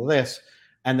collapsing, all of this.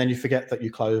 And then you forget that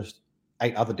you closed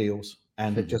 8 other deals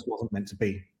and it just wasn't meant to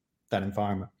be that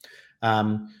environment.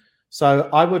 So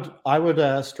I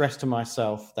would stress to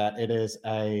myself that it is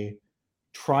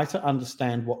try to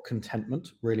understand what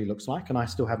contentment really looks like. And I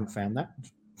still haven't found that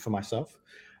for myself.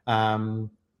 And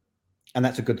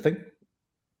that's a good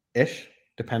thing-ish,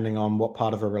 depending on what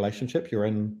part of a relationship you're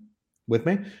in with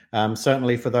me.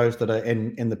 Certainly for those that are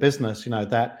in the business,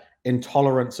 that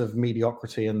intolerance of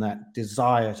mediocrity and that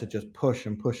desire to just push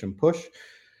and push and push,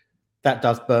 that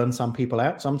does burn some people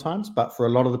out sometimes. But for a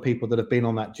lot of the people that have been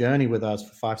on that journey with us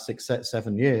for 5, 6,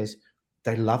 7 years,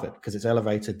 they love it because it's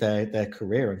elevated their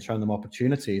career and shown them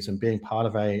opportunities and being part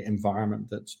of a environment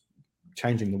that's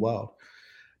changing the world.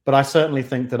 But I certainly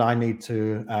think that I need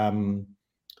to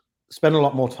spend a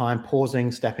lot more time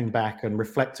pausing, stepping back, and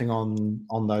reflecting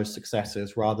on those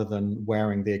successes rather than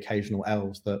wearing the occasional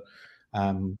L's that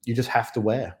you just have to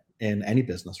wear in any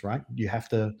business, right? You have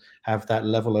to have that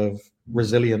level of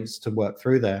resilience to work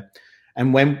through there.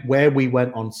 And where we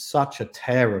went on such a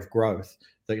tear of growth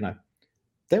that,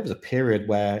 there was a period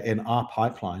where in our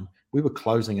pipeline, we were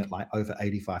closing at like over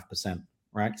 85%,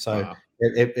 right? So wow.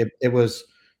 It was,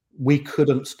 we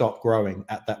couldn't stop growing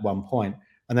at that one point.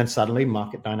 And then suddenly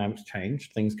market dynamics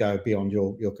change, things go beyond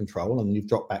your control, and you've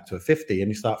dropped back to a 50 and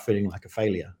you start feeling like a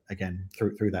failure again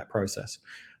through that process.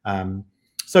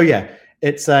 So yeah,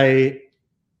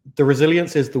 the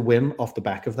resilience is the win off the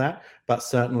back of that, but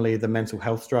certainly the mental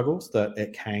health struggles that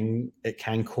it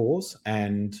can cause,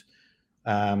 and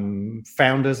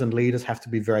founders and leaders have to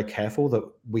be very careful that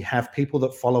we have people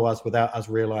that follow us without us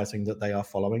realizing that they are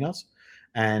following us.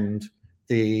 And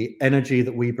the energy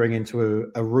that we bring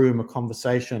into a room, a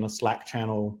conversation, a Slack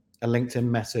channel, a LinkedIn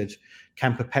message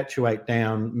can perpetuate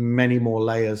down many more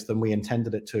layers than we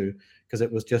intended it to, because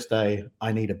it was just I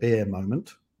need a beer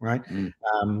moment, right?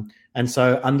 And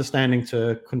so understanding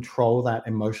to control that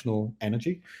emotional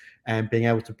energy and being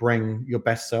able to bring your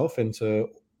best self into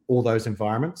all those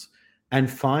environments and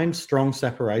find strong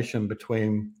separation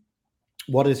between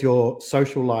what is your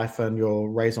social life and your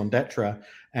raison d'etre,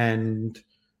 and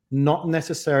not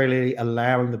necessarily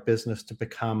allowing the business to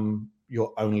become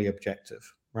your only objective,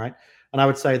 right? And I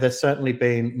would say there's certainly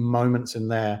been moments in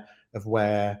there of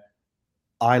where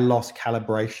I lost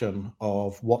calibration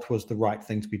of what was the right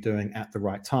thing to be doing at the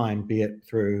right time, be it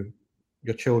through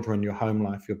your children, your home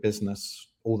life, your business,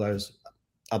 all those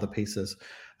other pieces.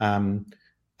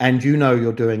 And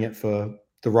you're doing it for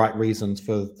the right reasons,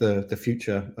 for the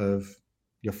future of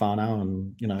your whānau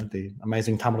and, the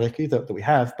amazing tamariki that we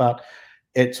have. But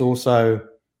it's also,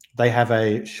 they have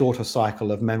a shorter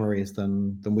cycle of memories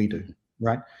than we do,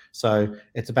 right? So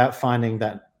it's about finding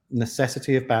that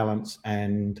necessity of balance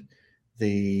and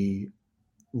the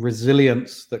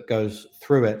resilience that goes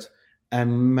through it,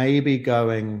 and maybe just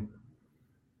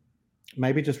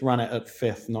run it at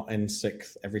 5th, not in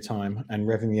 6th every time, and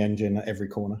revving the engine at every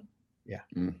corner. Yeah.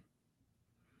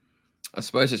 I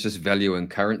suppose it's just value and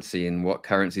currency, and what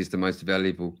currency is the most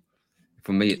valuable.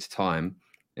 For me, it's time.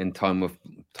 And time,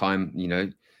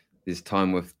 there's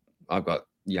time with, I've got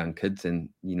young kids, and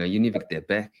you never get that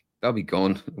back. They'll be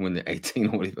gone when they're 18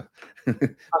 or whatever.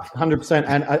 100%.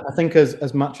 And I think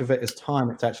as much of it as time,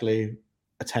 it's actually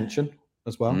attention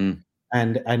as well.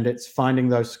 And it's finding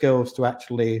those skills to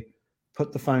actually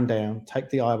put the phone down, take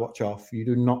the iWatch off. You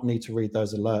do not need to read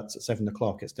those alerts at 7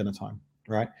 o'clock. It's dinner time,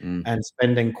 right? And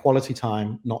spending quality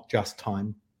time, not just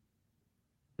time.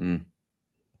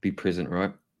 Be present,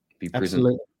 right? Be present.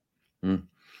 Absolutely.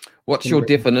 What's your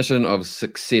definition of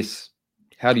success?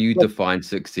 How do you define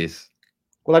success?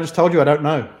 Well, I just told you I don't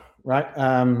know, right?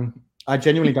 I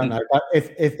genuinely don't know. But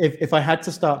if I had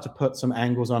to start to put some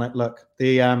angles on it, look,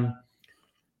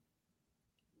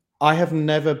 I have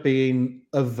never been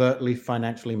overtly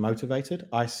financially motivated.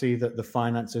 I see that the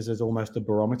finances is almost a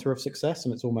barometer of success,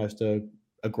 and it's almost a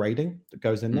grading that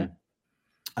goes in there.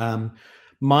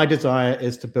 My desire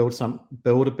is to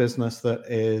build a business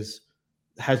that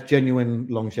has genuine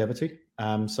longevity.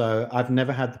 So I've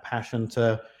never had the passion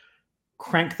to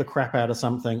crank the crap out of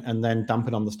something and then dump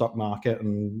it on the stock market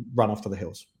and run off to the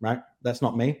hills, right? That's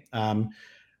not me.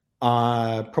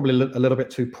 Probably a little bit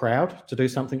too proud to do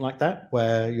something like that,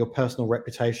 where your personal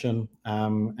reputation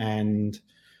and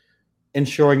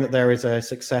ensuring that there is a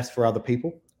success for other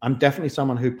people. I'm definitely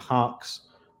someone who parks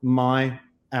my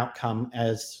outcome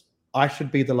as I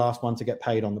should be the last one to get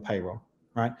paid on the payroll,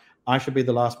 right? I should be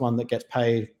the last one that gets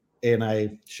paid in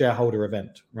a shareholder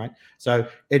event, right? So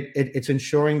it's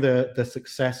ensuring the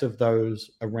success of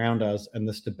those around us and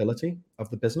the stability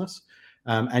of the business,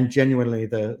 and genuinely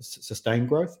the sustained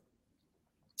growth.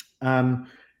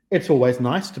 It's always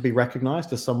nice to be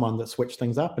recognized as someone that switched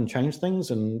things up and changed things,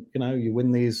 and you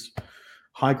win these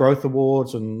high growth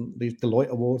awards and these Deloitte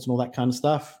awards and all that kind of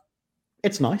stuff.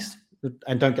 It's nice,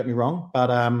 and don't get me wrong, but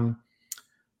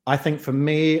I think for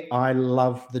me, I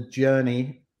love the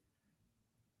journey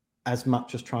as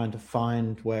much as trying to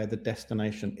find where the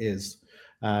destination is,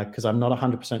 because I'm not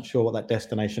 100% sure what that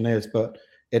destination is, but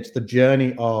it's the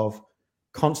journey of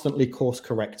constantly course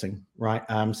correcting, right?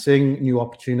 Seeing new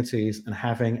opportunities and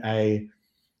having a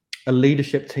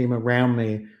leadership team around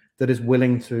me that is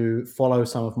willing to follow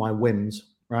some of my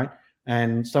whims, right?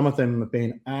 And some of them have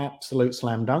been absolute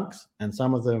slam dunks, and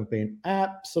some of them have been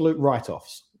absolute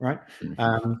write-offs, right?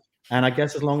 And I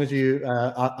guess as long as you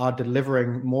are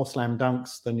delivering more slam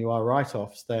dunks than you are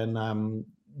write-offs, then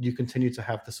you continue to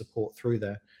have the support through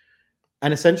there.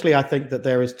 And essentially, I think that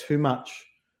there is too much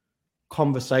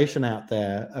conversation out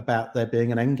there about there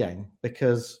being an end game,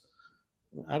 because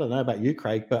I don't know about you,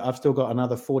 Craig, but I've still got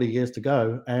another 40 years to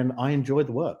go, and I enjoy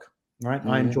the work, right?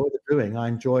 I enjoy the doing, I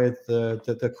enjoy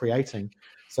the creating.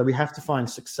 So we have to find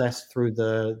success through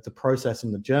the process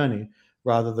and the journey,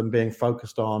 rather than being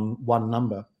focused on one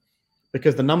number.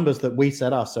 Because the numbers that we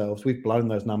set ourselves, we've blown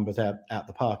those numbers out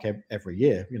the park every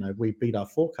year. We beat our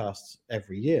forecasts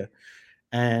every year.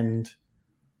 And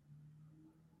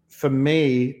for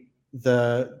me,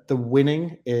 the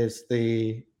winning is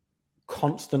the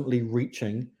constantly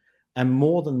reaching. And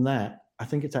more than that, I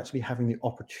think it's actually having the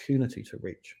opportunity to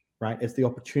reach, right? It's the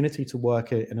opportunity to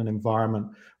work in an environment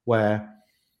where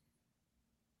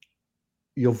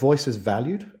your voice is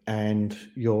valued and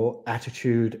your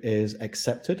attitude is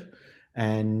accepted.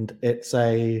 And it's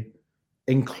a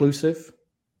inclusive,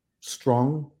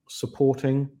 strong,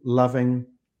 supporting, loving,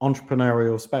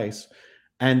 entrepreneurial space.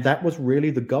 And that was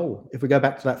really the goal. If we go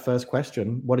back to that first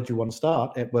question, what did you want to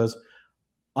start? It was,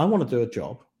 I want to do a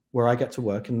job where I get to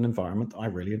work in an environment that I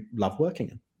really love working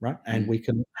in, right? And we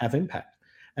can have impact.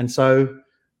 And so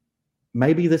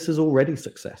maybe this is already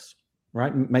success,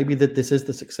 right? Maybe that this is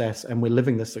the success and we're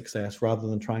living this success rather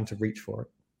than trying to reach for it.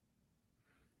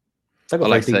 I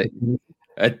like to say,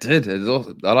 it did. It's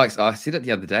awesome. I said it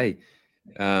the other day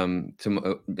on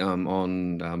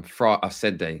Friday,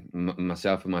 Saturday.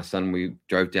 Myself and my son, we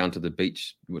drove down to the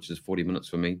beach, which is 40 minutes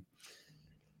for me,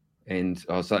 and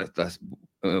I was like,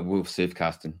 we're surf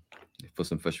casting for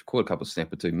some fish. We caught a couple of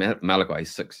snapper too. Malachi,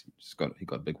 he's 6. He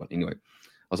got a big one. Anyway, I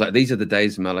was like, these are the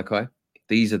days, Malachi.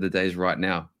 These are the days right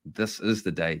now. This is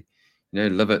the day.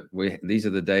 Live it. These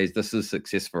are the days. This is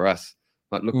success for us.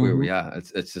 Like, look where we are.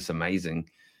 It's just amazing.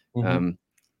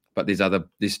 But there's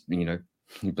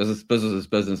business is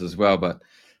business as well. But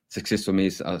success for me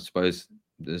is, I suppose,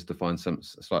 is defined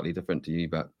slightly different to you.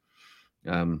 But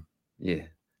it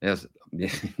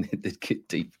did get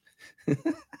deep.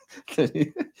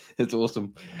 It's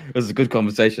awesome. It was a good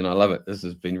conversation. I love it. This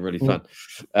has been really fun.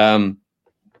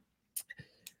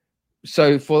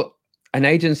 So for an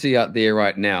agency out there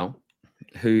right now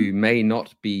who may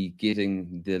not be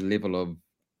getting the level of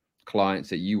clients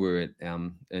that you were at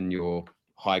in your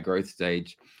high growth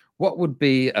stage, what would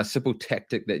be a simple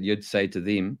tactic that you'd say to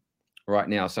them right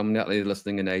now? Someone out there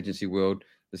listening in the agency world,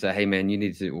 to say, hey man, you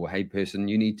need to, or hey person,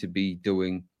 you need to be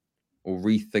doing or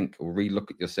rethink or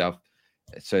relook at yourself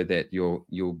so that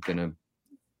you're gonna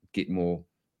get more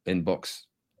inbox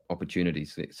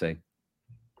opportunities, let's say.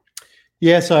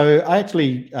 Yeah, so I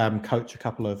actually coach a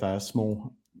couple of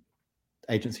small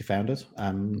agency founders.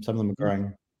 Some of them are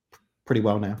growing pretty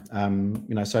well now.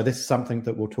 So this is something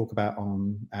that we'll talk about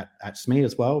at SME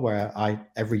as well, where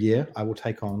every year I will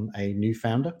take on a new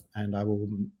founder and I will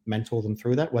mentor them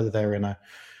through that, whether they're in a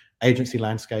agency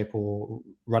landscape or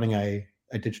running a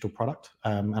digital product.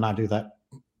 And I do that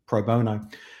pro bono.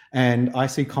 And I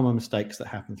see common mistakes that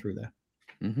happen through there.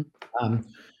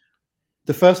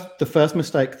 The first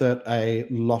mistake that a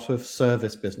lot of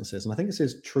service businesses, and I think this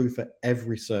is true for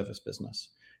every service business,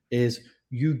 is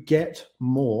you get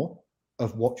more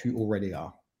of what you already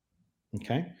are.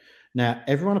 Okay. Now,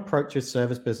 everyone approaches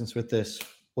service business with this: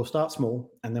 we'll start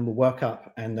small and then we'll work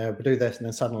up and we'll do this, and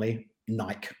then suddenly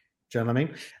Nike, Do you know what I mean?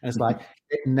 And it's like,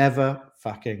 it never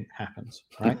fucking happens,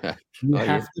 right? You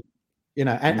have to, you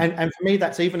know, and for me,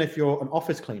 that's even if you're an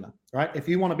office cleaner, right? If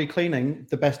you want to be cleaning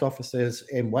the best offices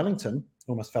in Wellington,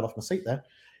 almost fell off my seat there.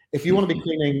 If you want to be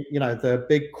cleaning, you know, the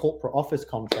big corporate office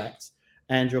contracts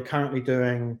and you're currently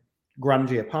doing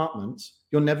grungy apartments,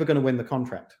 you're never going to win the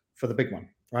contract for the big one,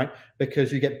 right?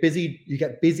 Because you get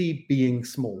busy being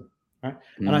small, right?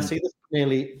 And I see this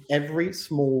nearly every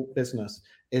small business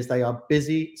is they are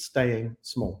busy staying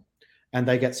small and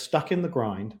they get stuck in the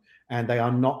grind and they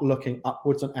are not looking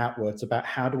upwards and outwards about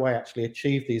how do I actually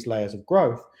achieve these layers of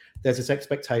growth. There's this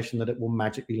expectation that it will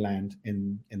magically land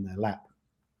in their lap.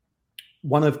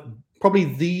 One of probably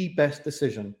the best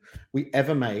decision we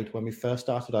ever made when we first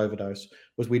started Overdose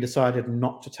was we decided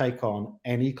not to take on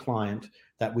any client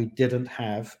that we didn't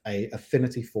have a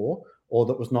affinity for or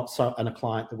that was not a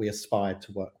client that we aspired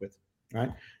to work with,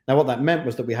 right? Now, what that meant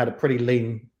was that we had a pretty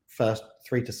lean first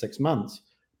 3 to 6 months,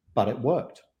 but it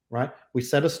worked, right? We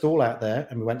set a stall out there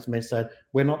and we went to them and said,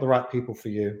 we're not the right people for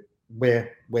you.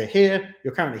 We're here.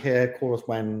 You're currently here. Call us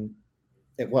when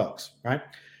it works, right?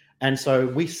 And so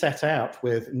we set out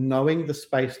with knowing the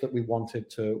space that we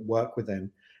wanted to work within,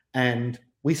 and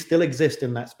we still exist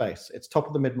in that space. It's top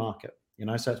of the mid-market, you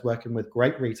know, so it's working with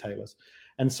great retailers.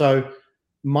 And so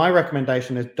my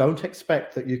recommendation is don't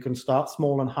expect that you can start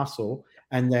small and hustle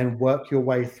and then work your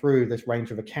way through this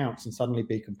range of accounts and suddenly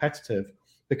be competitive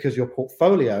because your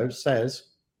portfolio says,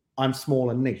 I'm small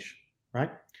and niche,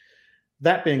 right?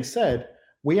 That being said,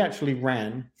 we actually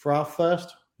ran for our first,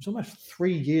 it was almost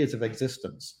 3 years of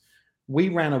existence. We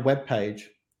ran a web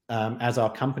page as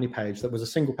our company page that was a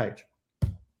single page.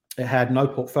 It had no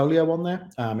portfolio on there.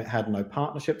 It had no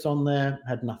partnerships on there,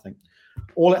 had nothing.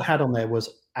 All it had on there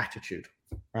was attitude,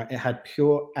 right? It had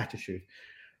pure attitude.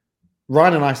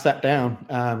 Ryan and I sat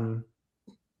down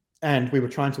and we were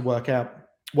trying to work out,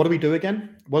 what do we do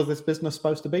again? What is this business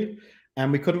supposed to be?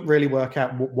 And we couldn't really work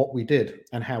out what we did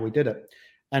and how we did it.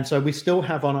 And so we still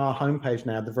have on our homepage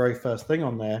now, the very first thing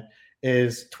on there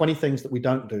is 20 things that we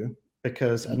don't do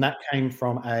because, and that came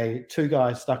from two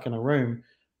guys stuck in a room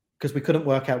because we couldn't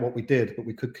work out what we did, but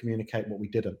we could communicate what we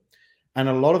didn't. And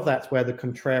a lot of that's where the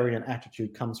contrarian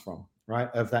attitude comes from, right?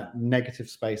 Of that negative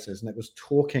spaces. And it was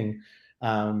talking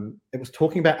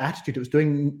about attitude. It was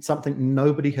doing something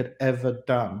nobody had ever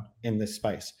done in this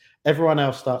space. Everyone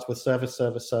else starts with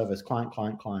service,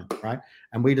 client, right?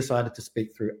 And we decided to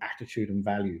speak through attitude and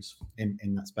values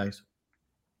in that space.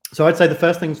 So I'd say the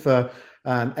first things for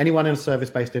anyone in a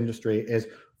service-based industry is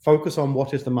focus on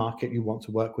what is the market you want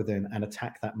to work within and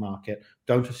attack that market.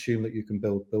 Don't assume that you can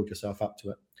build yourself up to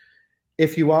it.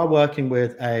 If you are working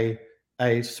with a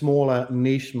smaller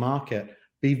niche market,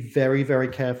 be very, very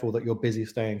careful that you're busy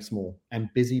staying small and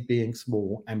busy being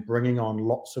small and bringing on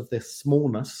lots of this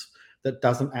smallness that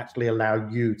doesn't actually allow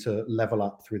you to level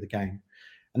up through the game.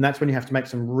 And that's when you have to make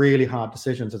some really hard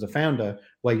decisions as a founder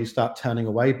where you start turning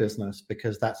away business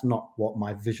because that's not what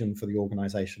my vision for the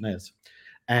organization is.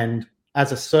 And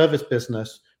as a service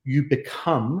business, you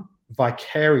become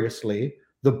vicariously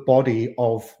the body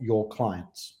of your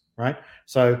clients, right?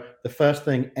 So the first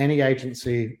thing any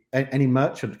agency, any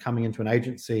merchant coming into an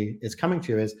agency is coming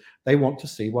to you is they want to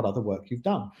see what other work you've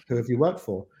done. Who have you worked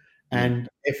for? And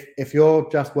if you're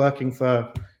just working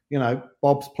for, you know,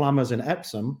 Bob's Plumbers in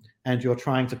Epsom and you're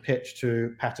trying to pitch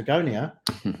to Patagonia,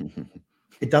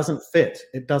 it doesn't fit.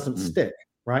 It doesn't stick,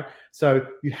 right? So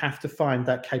you have to find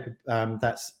that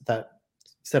that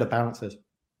set of balances.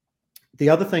 The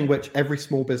other thing which every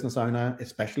small business owner,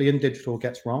 especially in digital,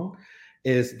 gets wrong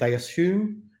is they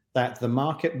assume that the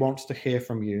market wants to hear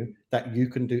from you that you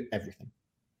can do everything.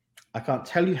 I can't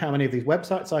tell you how many of these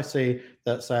websites I see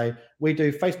that say, we do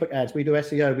Facebook ads, we do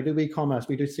SEO, we do e-commerce,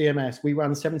 we do CMS, we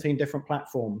run 17 different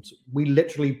platforms. We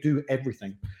literally do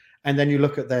everything. And then you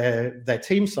look at their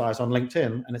team size on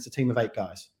LinkedIn and it's a team of 8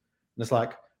 guys. And it's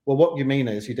like, well, what you mean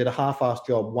is you did a half-assed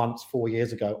job once 4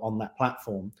 years ago on that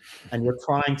platform and you're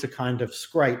trying to kind of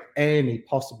scrape any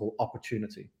possible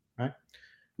opportunity, right?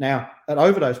 Now, at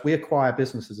Overdose, we acquire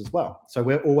businesses as well. So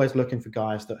we're always looking for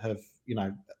guys that have, you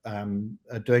know,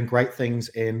 are doing great things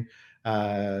in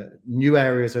new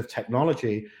areas of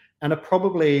technology and are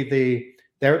probably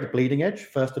they're at the bleeding edge,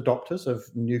 first adopters of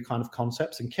new kind of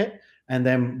concepts and kit. And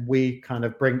then we kind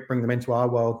of bring them into our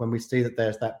world when we see that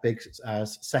there's that big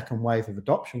second wave of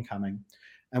adoption coming.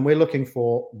 And we're looking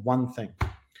for one thing,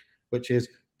 which is,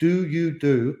 do you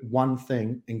do one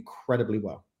thing incredibly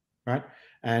well, right?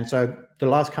 And so the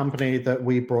last company that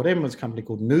we brought in was a company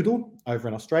called Noodle over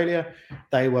in Australia.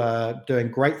 They were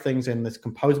doing great things in this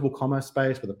composable commerce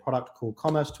space with a product called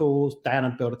Commerce Tools. Dan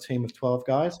had built a team of 12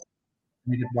 guys.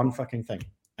 We did one fucking thing.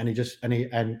 And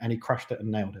he crushed it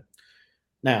and nailed it.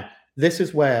 Now, this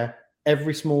is where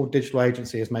every small digital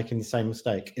agency is making the same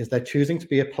mistake, is they're choosing to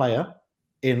be a player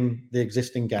in the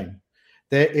existing game.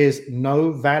 There is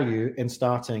no value in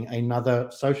starting another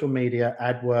social media,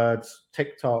 AdWords,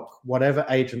 TikTok, whatever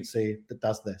agency that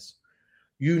does this.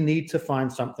 You need to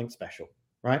find something special,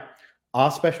 right? Our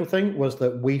special thing was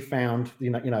that we found,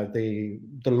 the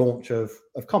launch of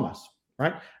commerce,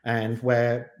 right? And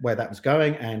where that was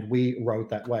going, and we rode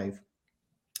that wave.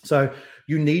 So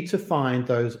you need to find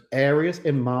those areas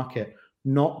in market,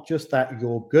 not just that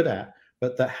you're good at,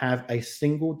 but that have a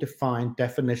single defined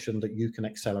definition that you can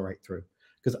accelerate through.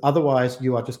 Because otherwise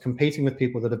you are just competing with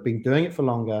people that have been doing it for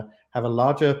longer, have a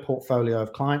larger portfolio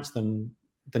of clients than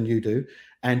you do,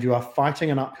 and you are fighting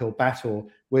an uphill battle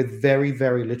with very,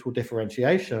 very little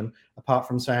differentiation, apart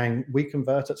from saying we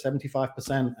convert at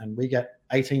 75% and we get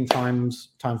 18 times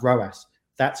ROAS.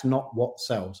 That's not what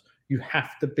sells. You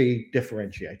have to be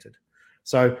differentiated.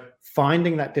 So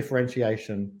finding that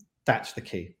differentiation, that's the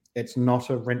key. It's not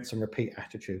a rinse and repeat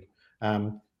attitude.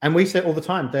 And we say all the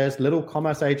time, there's little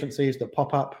commerce agencies that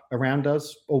pop up around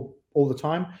us all the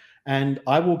time, and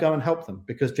I will go and help them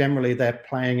because generally they're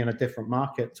playing in a different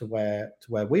market to where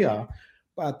we are.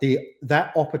 But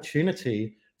that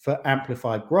opportunity for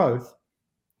amplified growth,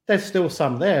 there's still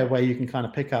some there where you can kind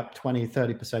of pick up 20,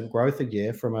 30% growth a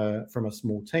year from a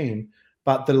small team,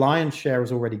 but the lion's share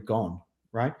is already gone,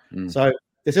 right? So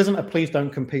this isn't a please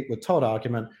don't compete with Todd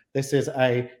argument. This is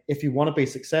if you want to be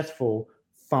successful,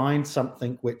 find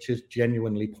something which is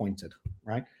genuinely pointed,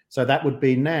 right? So that would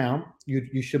be now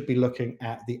you should be looking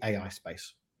at the AI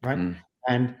space, right?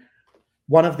 And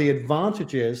one of the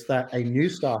advantages that a new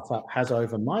startup has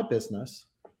over my business,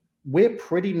 we're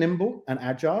pretty nimble and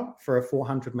agile for a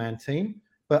 400-man team,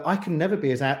 but I can never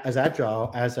be as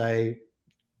agile as a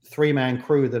 3-man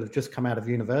crew that have just come out of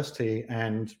university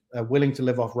and are willing to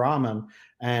live off ramen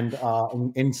and are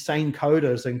insane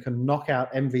coders and can knock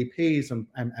out MVPs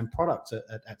and products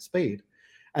at speed.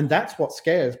 And that's what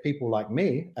scares people like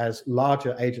me as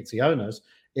larger agency owners,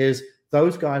 is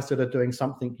those guys that are doing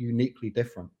something uniquely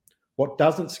different. What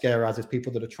doesn't scare us is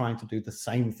people that are trying to do the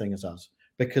same thing as us,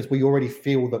 because we already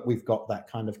feel that we've got that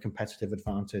kind of competitive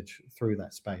advantage through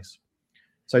that space.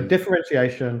 So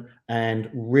differentiation and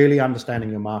really understanding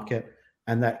your market.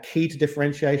 And that key to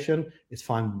differentiation is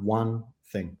find one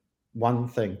thing.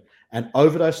 And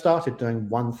Overdose started doing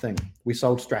one thing. We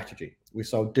sold strategy. We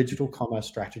sold digital commerce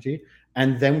strategy.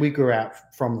 And then we grew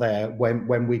out from there.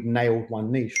 When we nailed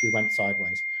one niche, we went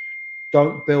sideways.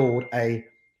 Don't build a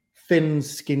thin,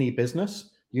 skinny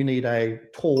business. You need a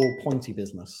tall, pointy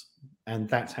business. And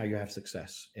that's how you have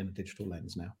success in a digital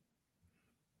lens now.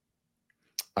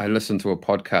 I listened to a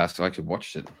podcast. I actually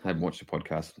watched it. I haven't watched a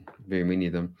podcast, very many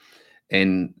of them.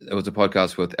 And it was a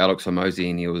podcast with Alex Hormozi,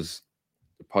 and he was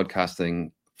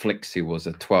podcasting Flex. He was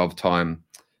a 12-time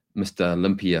Mr.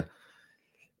 Olympia.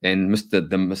 And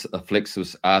Mr. Flex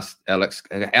was asked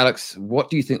Alex, what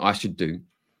do you think I should do?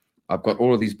 I've got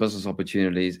all of these business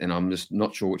opportunities and I'm just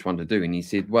not sure which one to do. And he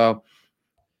said, well,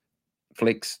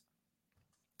 Flex,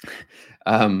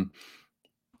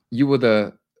 you were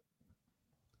the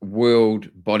world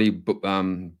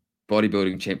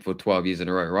bodybuilding champ for 12 years in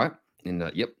a row, right?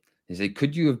 And yep. He said,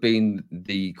 could you have been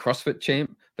the CrossFit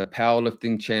champ, the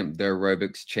powerlifting champ, the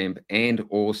aerobics champ, and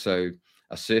also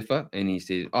a surfer? And he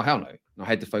said, oh, hell no. I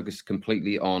had to focus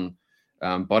completely on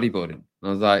bodybuilding.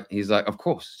 And he's like, of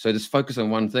course. So just focus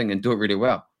on one thing and do it really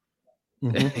well.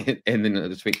 Mm-hmm. And then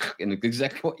this week, and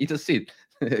exactly what you just said.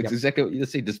 Exactly what you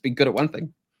just said. Just be good at one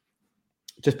thing.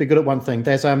 Just be good at one thing.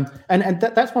 There's and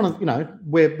that's one of,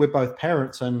 we're both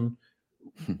parents, and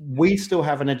we still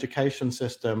have an education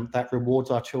system that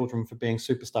rewards our children for being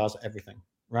superstars at everything,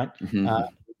 right?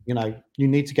 Mm-hmm. You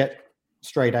need to get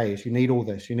straight A's. You need all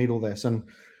this. And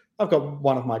I've got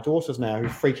one of my daughters now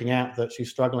who's freaking out that she's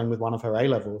struggling with one of her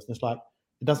A-levels. And it's like,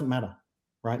 it doesn't matter,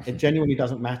 right? It genuinely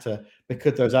doesn't matter,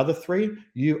 because those other three,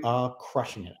 you are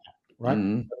crushing it at, right?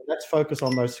 Mm-hmm. So let's focus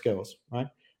on those skills, right?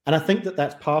 And I think that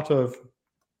that's part of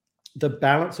the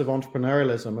balance of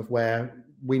entrepreneurialism, of where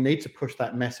we need to push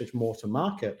that message more to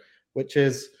market, which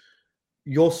is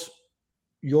your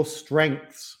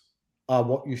strengths are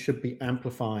what you should be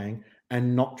amplifying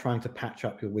and not trying to patch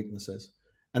up your weaknesses.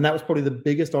 And that was probably the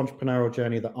biggest entrepreneurial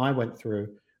journey that I went through,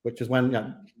 which is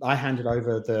when I handed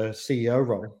over the CEO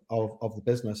role of the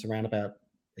business around about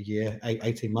a year,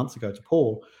 18 months ago to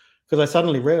Paul, because I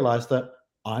suddenly realized that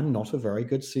I'm not a very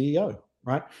good CEO,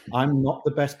 right? I'm not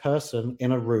the best person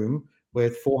in a room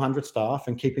with 400 staff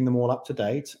and keeping them all up to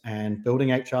date and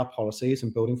building HR policies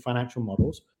and building financial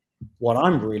models. What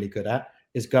I'm really good at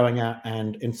is going out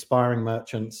and inspiring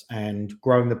merchants and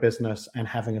growing the business and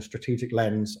having a strategic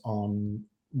lens on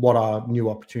what our new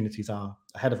opportunities are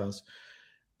ahead of us.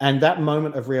 And that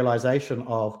moment of realization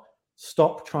of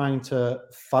stop trying to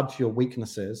fudge your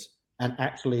weaknesses and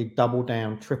actually double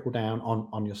down, triple down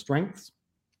on your strengths.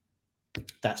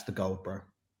 That's the gold, bro.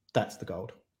 That's the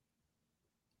gold.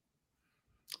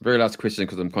 Very last question,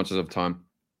 because I'm conscious of time.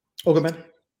 All good, man.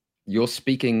 You're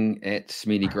speaking at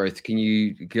Smeedy Growth. Can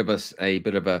you give us a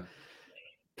bit of a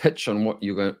pitch on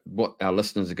what our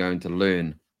listeners are going to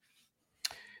learn?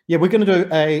 Yeah, we're going to do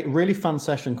a really fun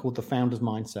session called the Founder's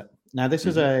Mindset. Now, this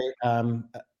is a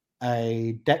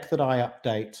deck that I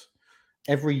update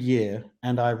every year,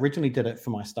 and I originally did it for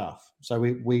my staff. So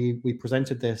we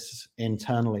presented this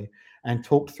internally and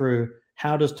talked through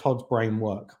how does Todd's brain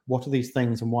work? What are these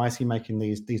things, and why is he making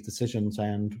these decisions,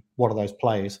 and what are those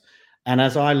plays? And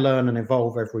as I learn and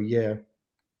evolve every year,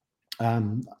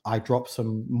 I drop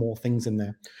some more things in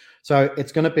there. So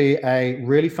it's going to be a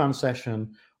really fun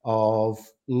session of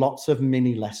lots of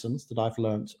mini lessons that I've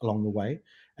learned along the way,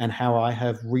 and how I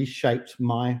have reshaped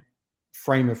my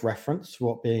frame of reference for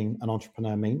what being an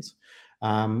entrepreneur means.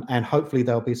 And hopefully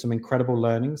there'll be some incredible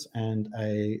learnings and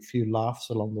a few laughs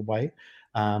along the way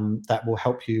that will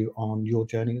help you on your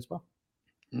journey as well.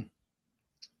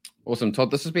 Awesome,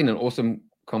 Todd. This has been an awesome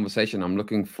conversation. I'm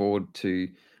looking forward to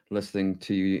listening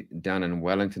to you down in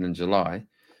Wellington in July.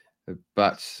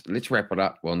 But let's wrap it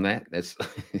up on that. It's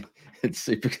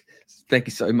super. Thank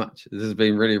you so much. This has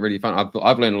been really, really fun.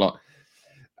 I've learned a lot.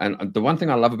 And the one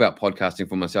thing I love about podcasting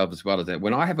for myself as well is that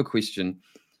when I have a question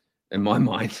in my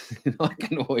mind, I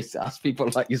can always ask people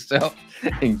like yourself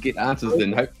and get answers.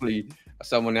 And hopefully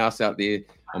someone else out there,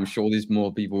 I'm sure there's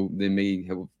more people than me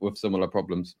with similar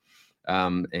problems.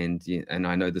 And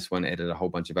I know this one added a whole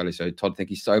bunch of value. So Todd, thank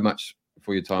you so much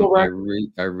for your time.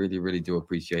 I really, really do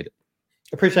appreciate it.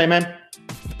 Appreciate it, man.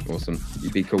 Awesome. You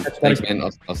be cool. Thanks, man.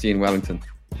 I'll see you in Wellington.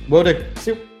 Will do.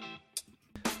 See you.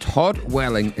 Todd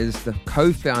Welling is the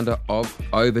co-founder of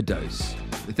Overdose.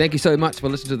 Thank you so much for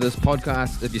listening to this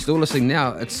podcast. If you're still listening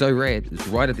now, it's so rad. It's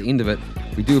right at the end of it.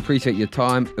 We do appreciate your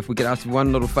time. If we could ask you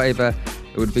one little favor,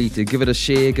 it would be to give it a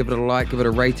share, give it a like, give it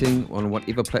a rating on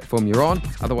whatever platform you're on.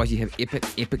 Otherwise, you have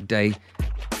epic day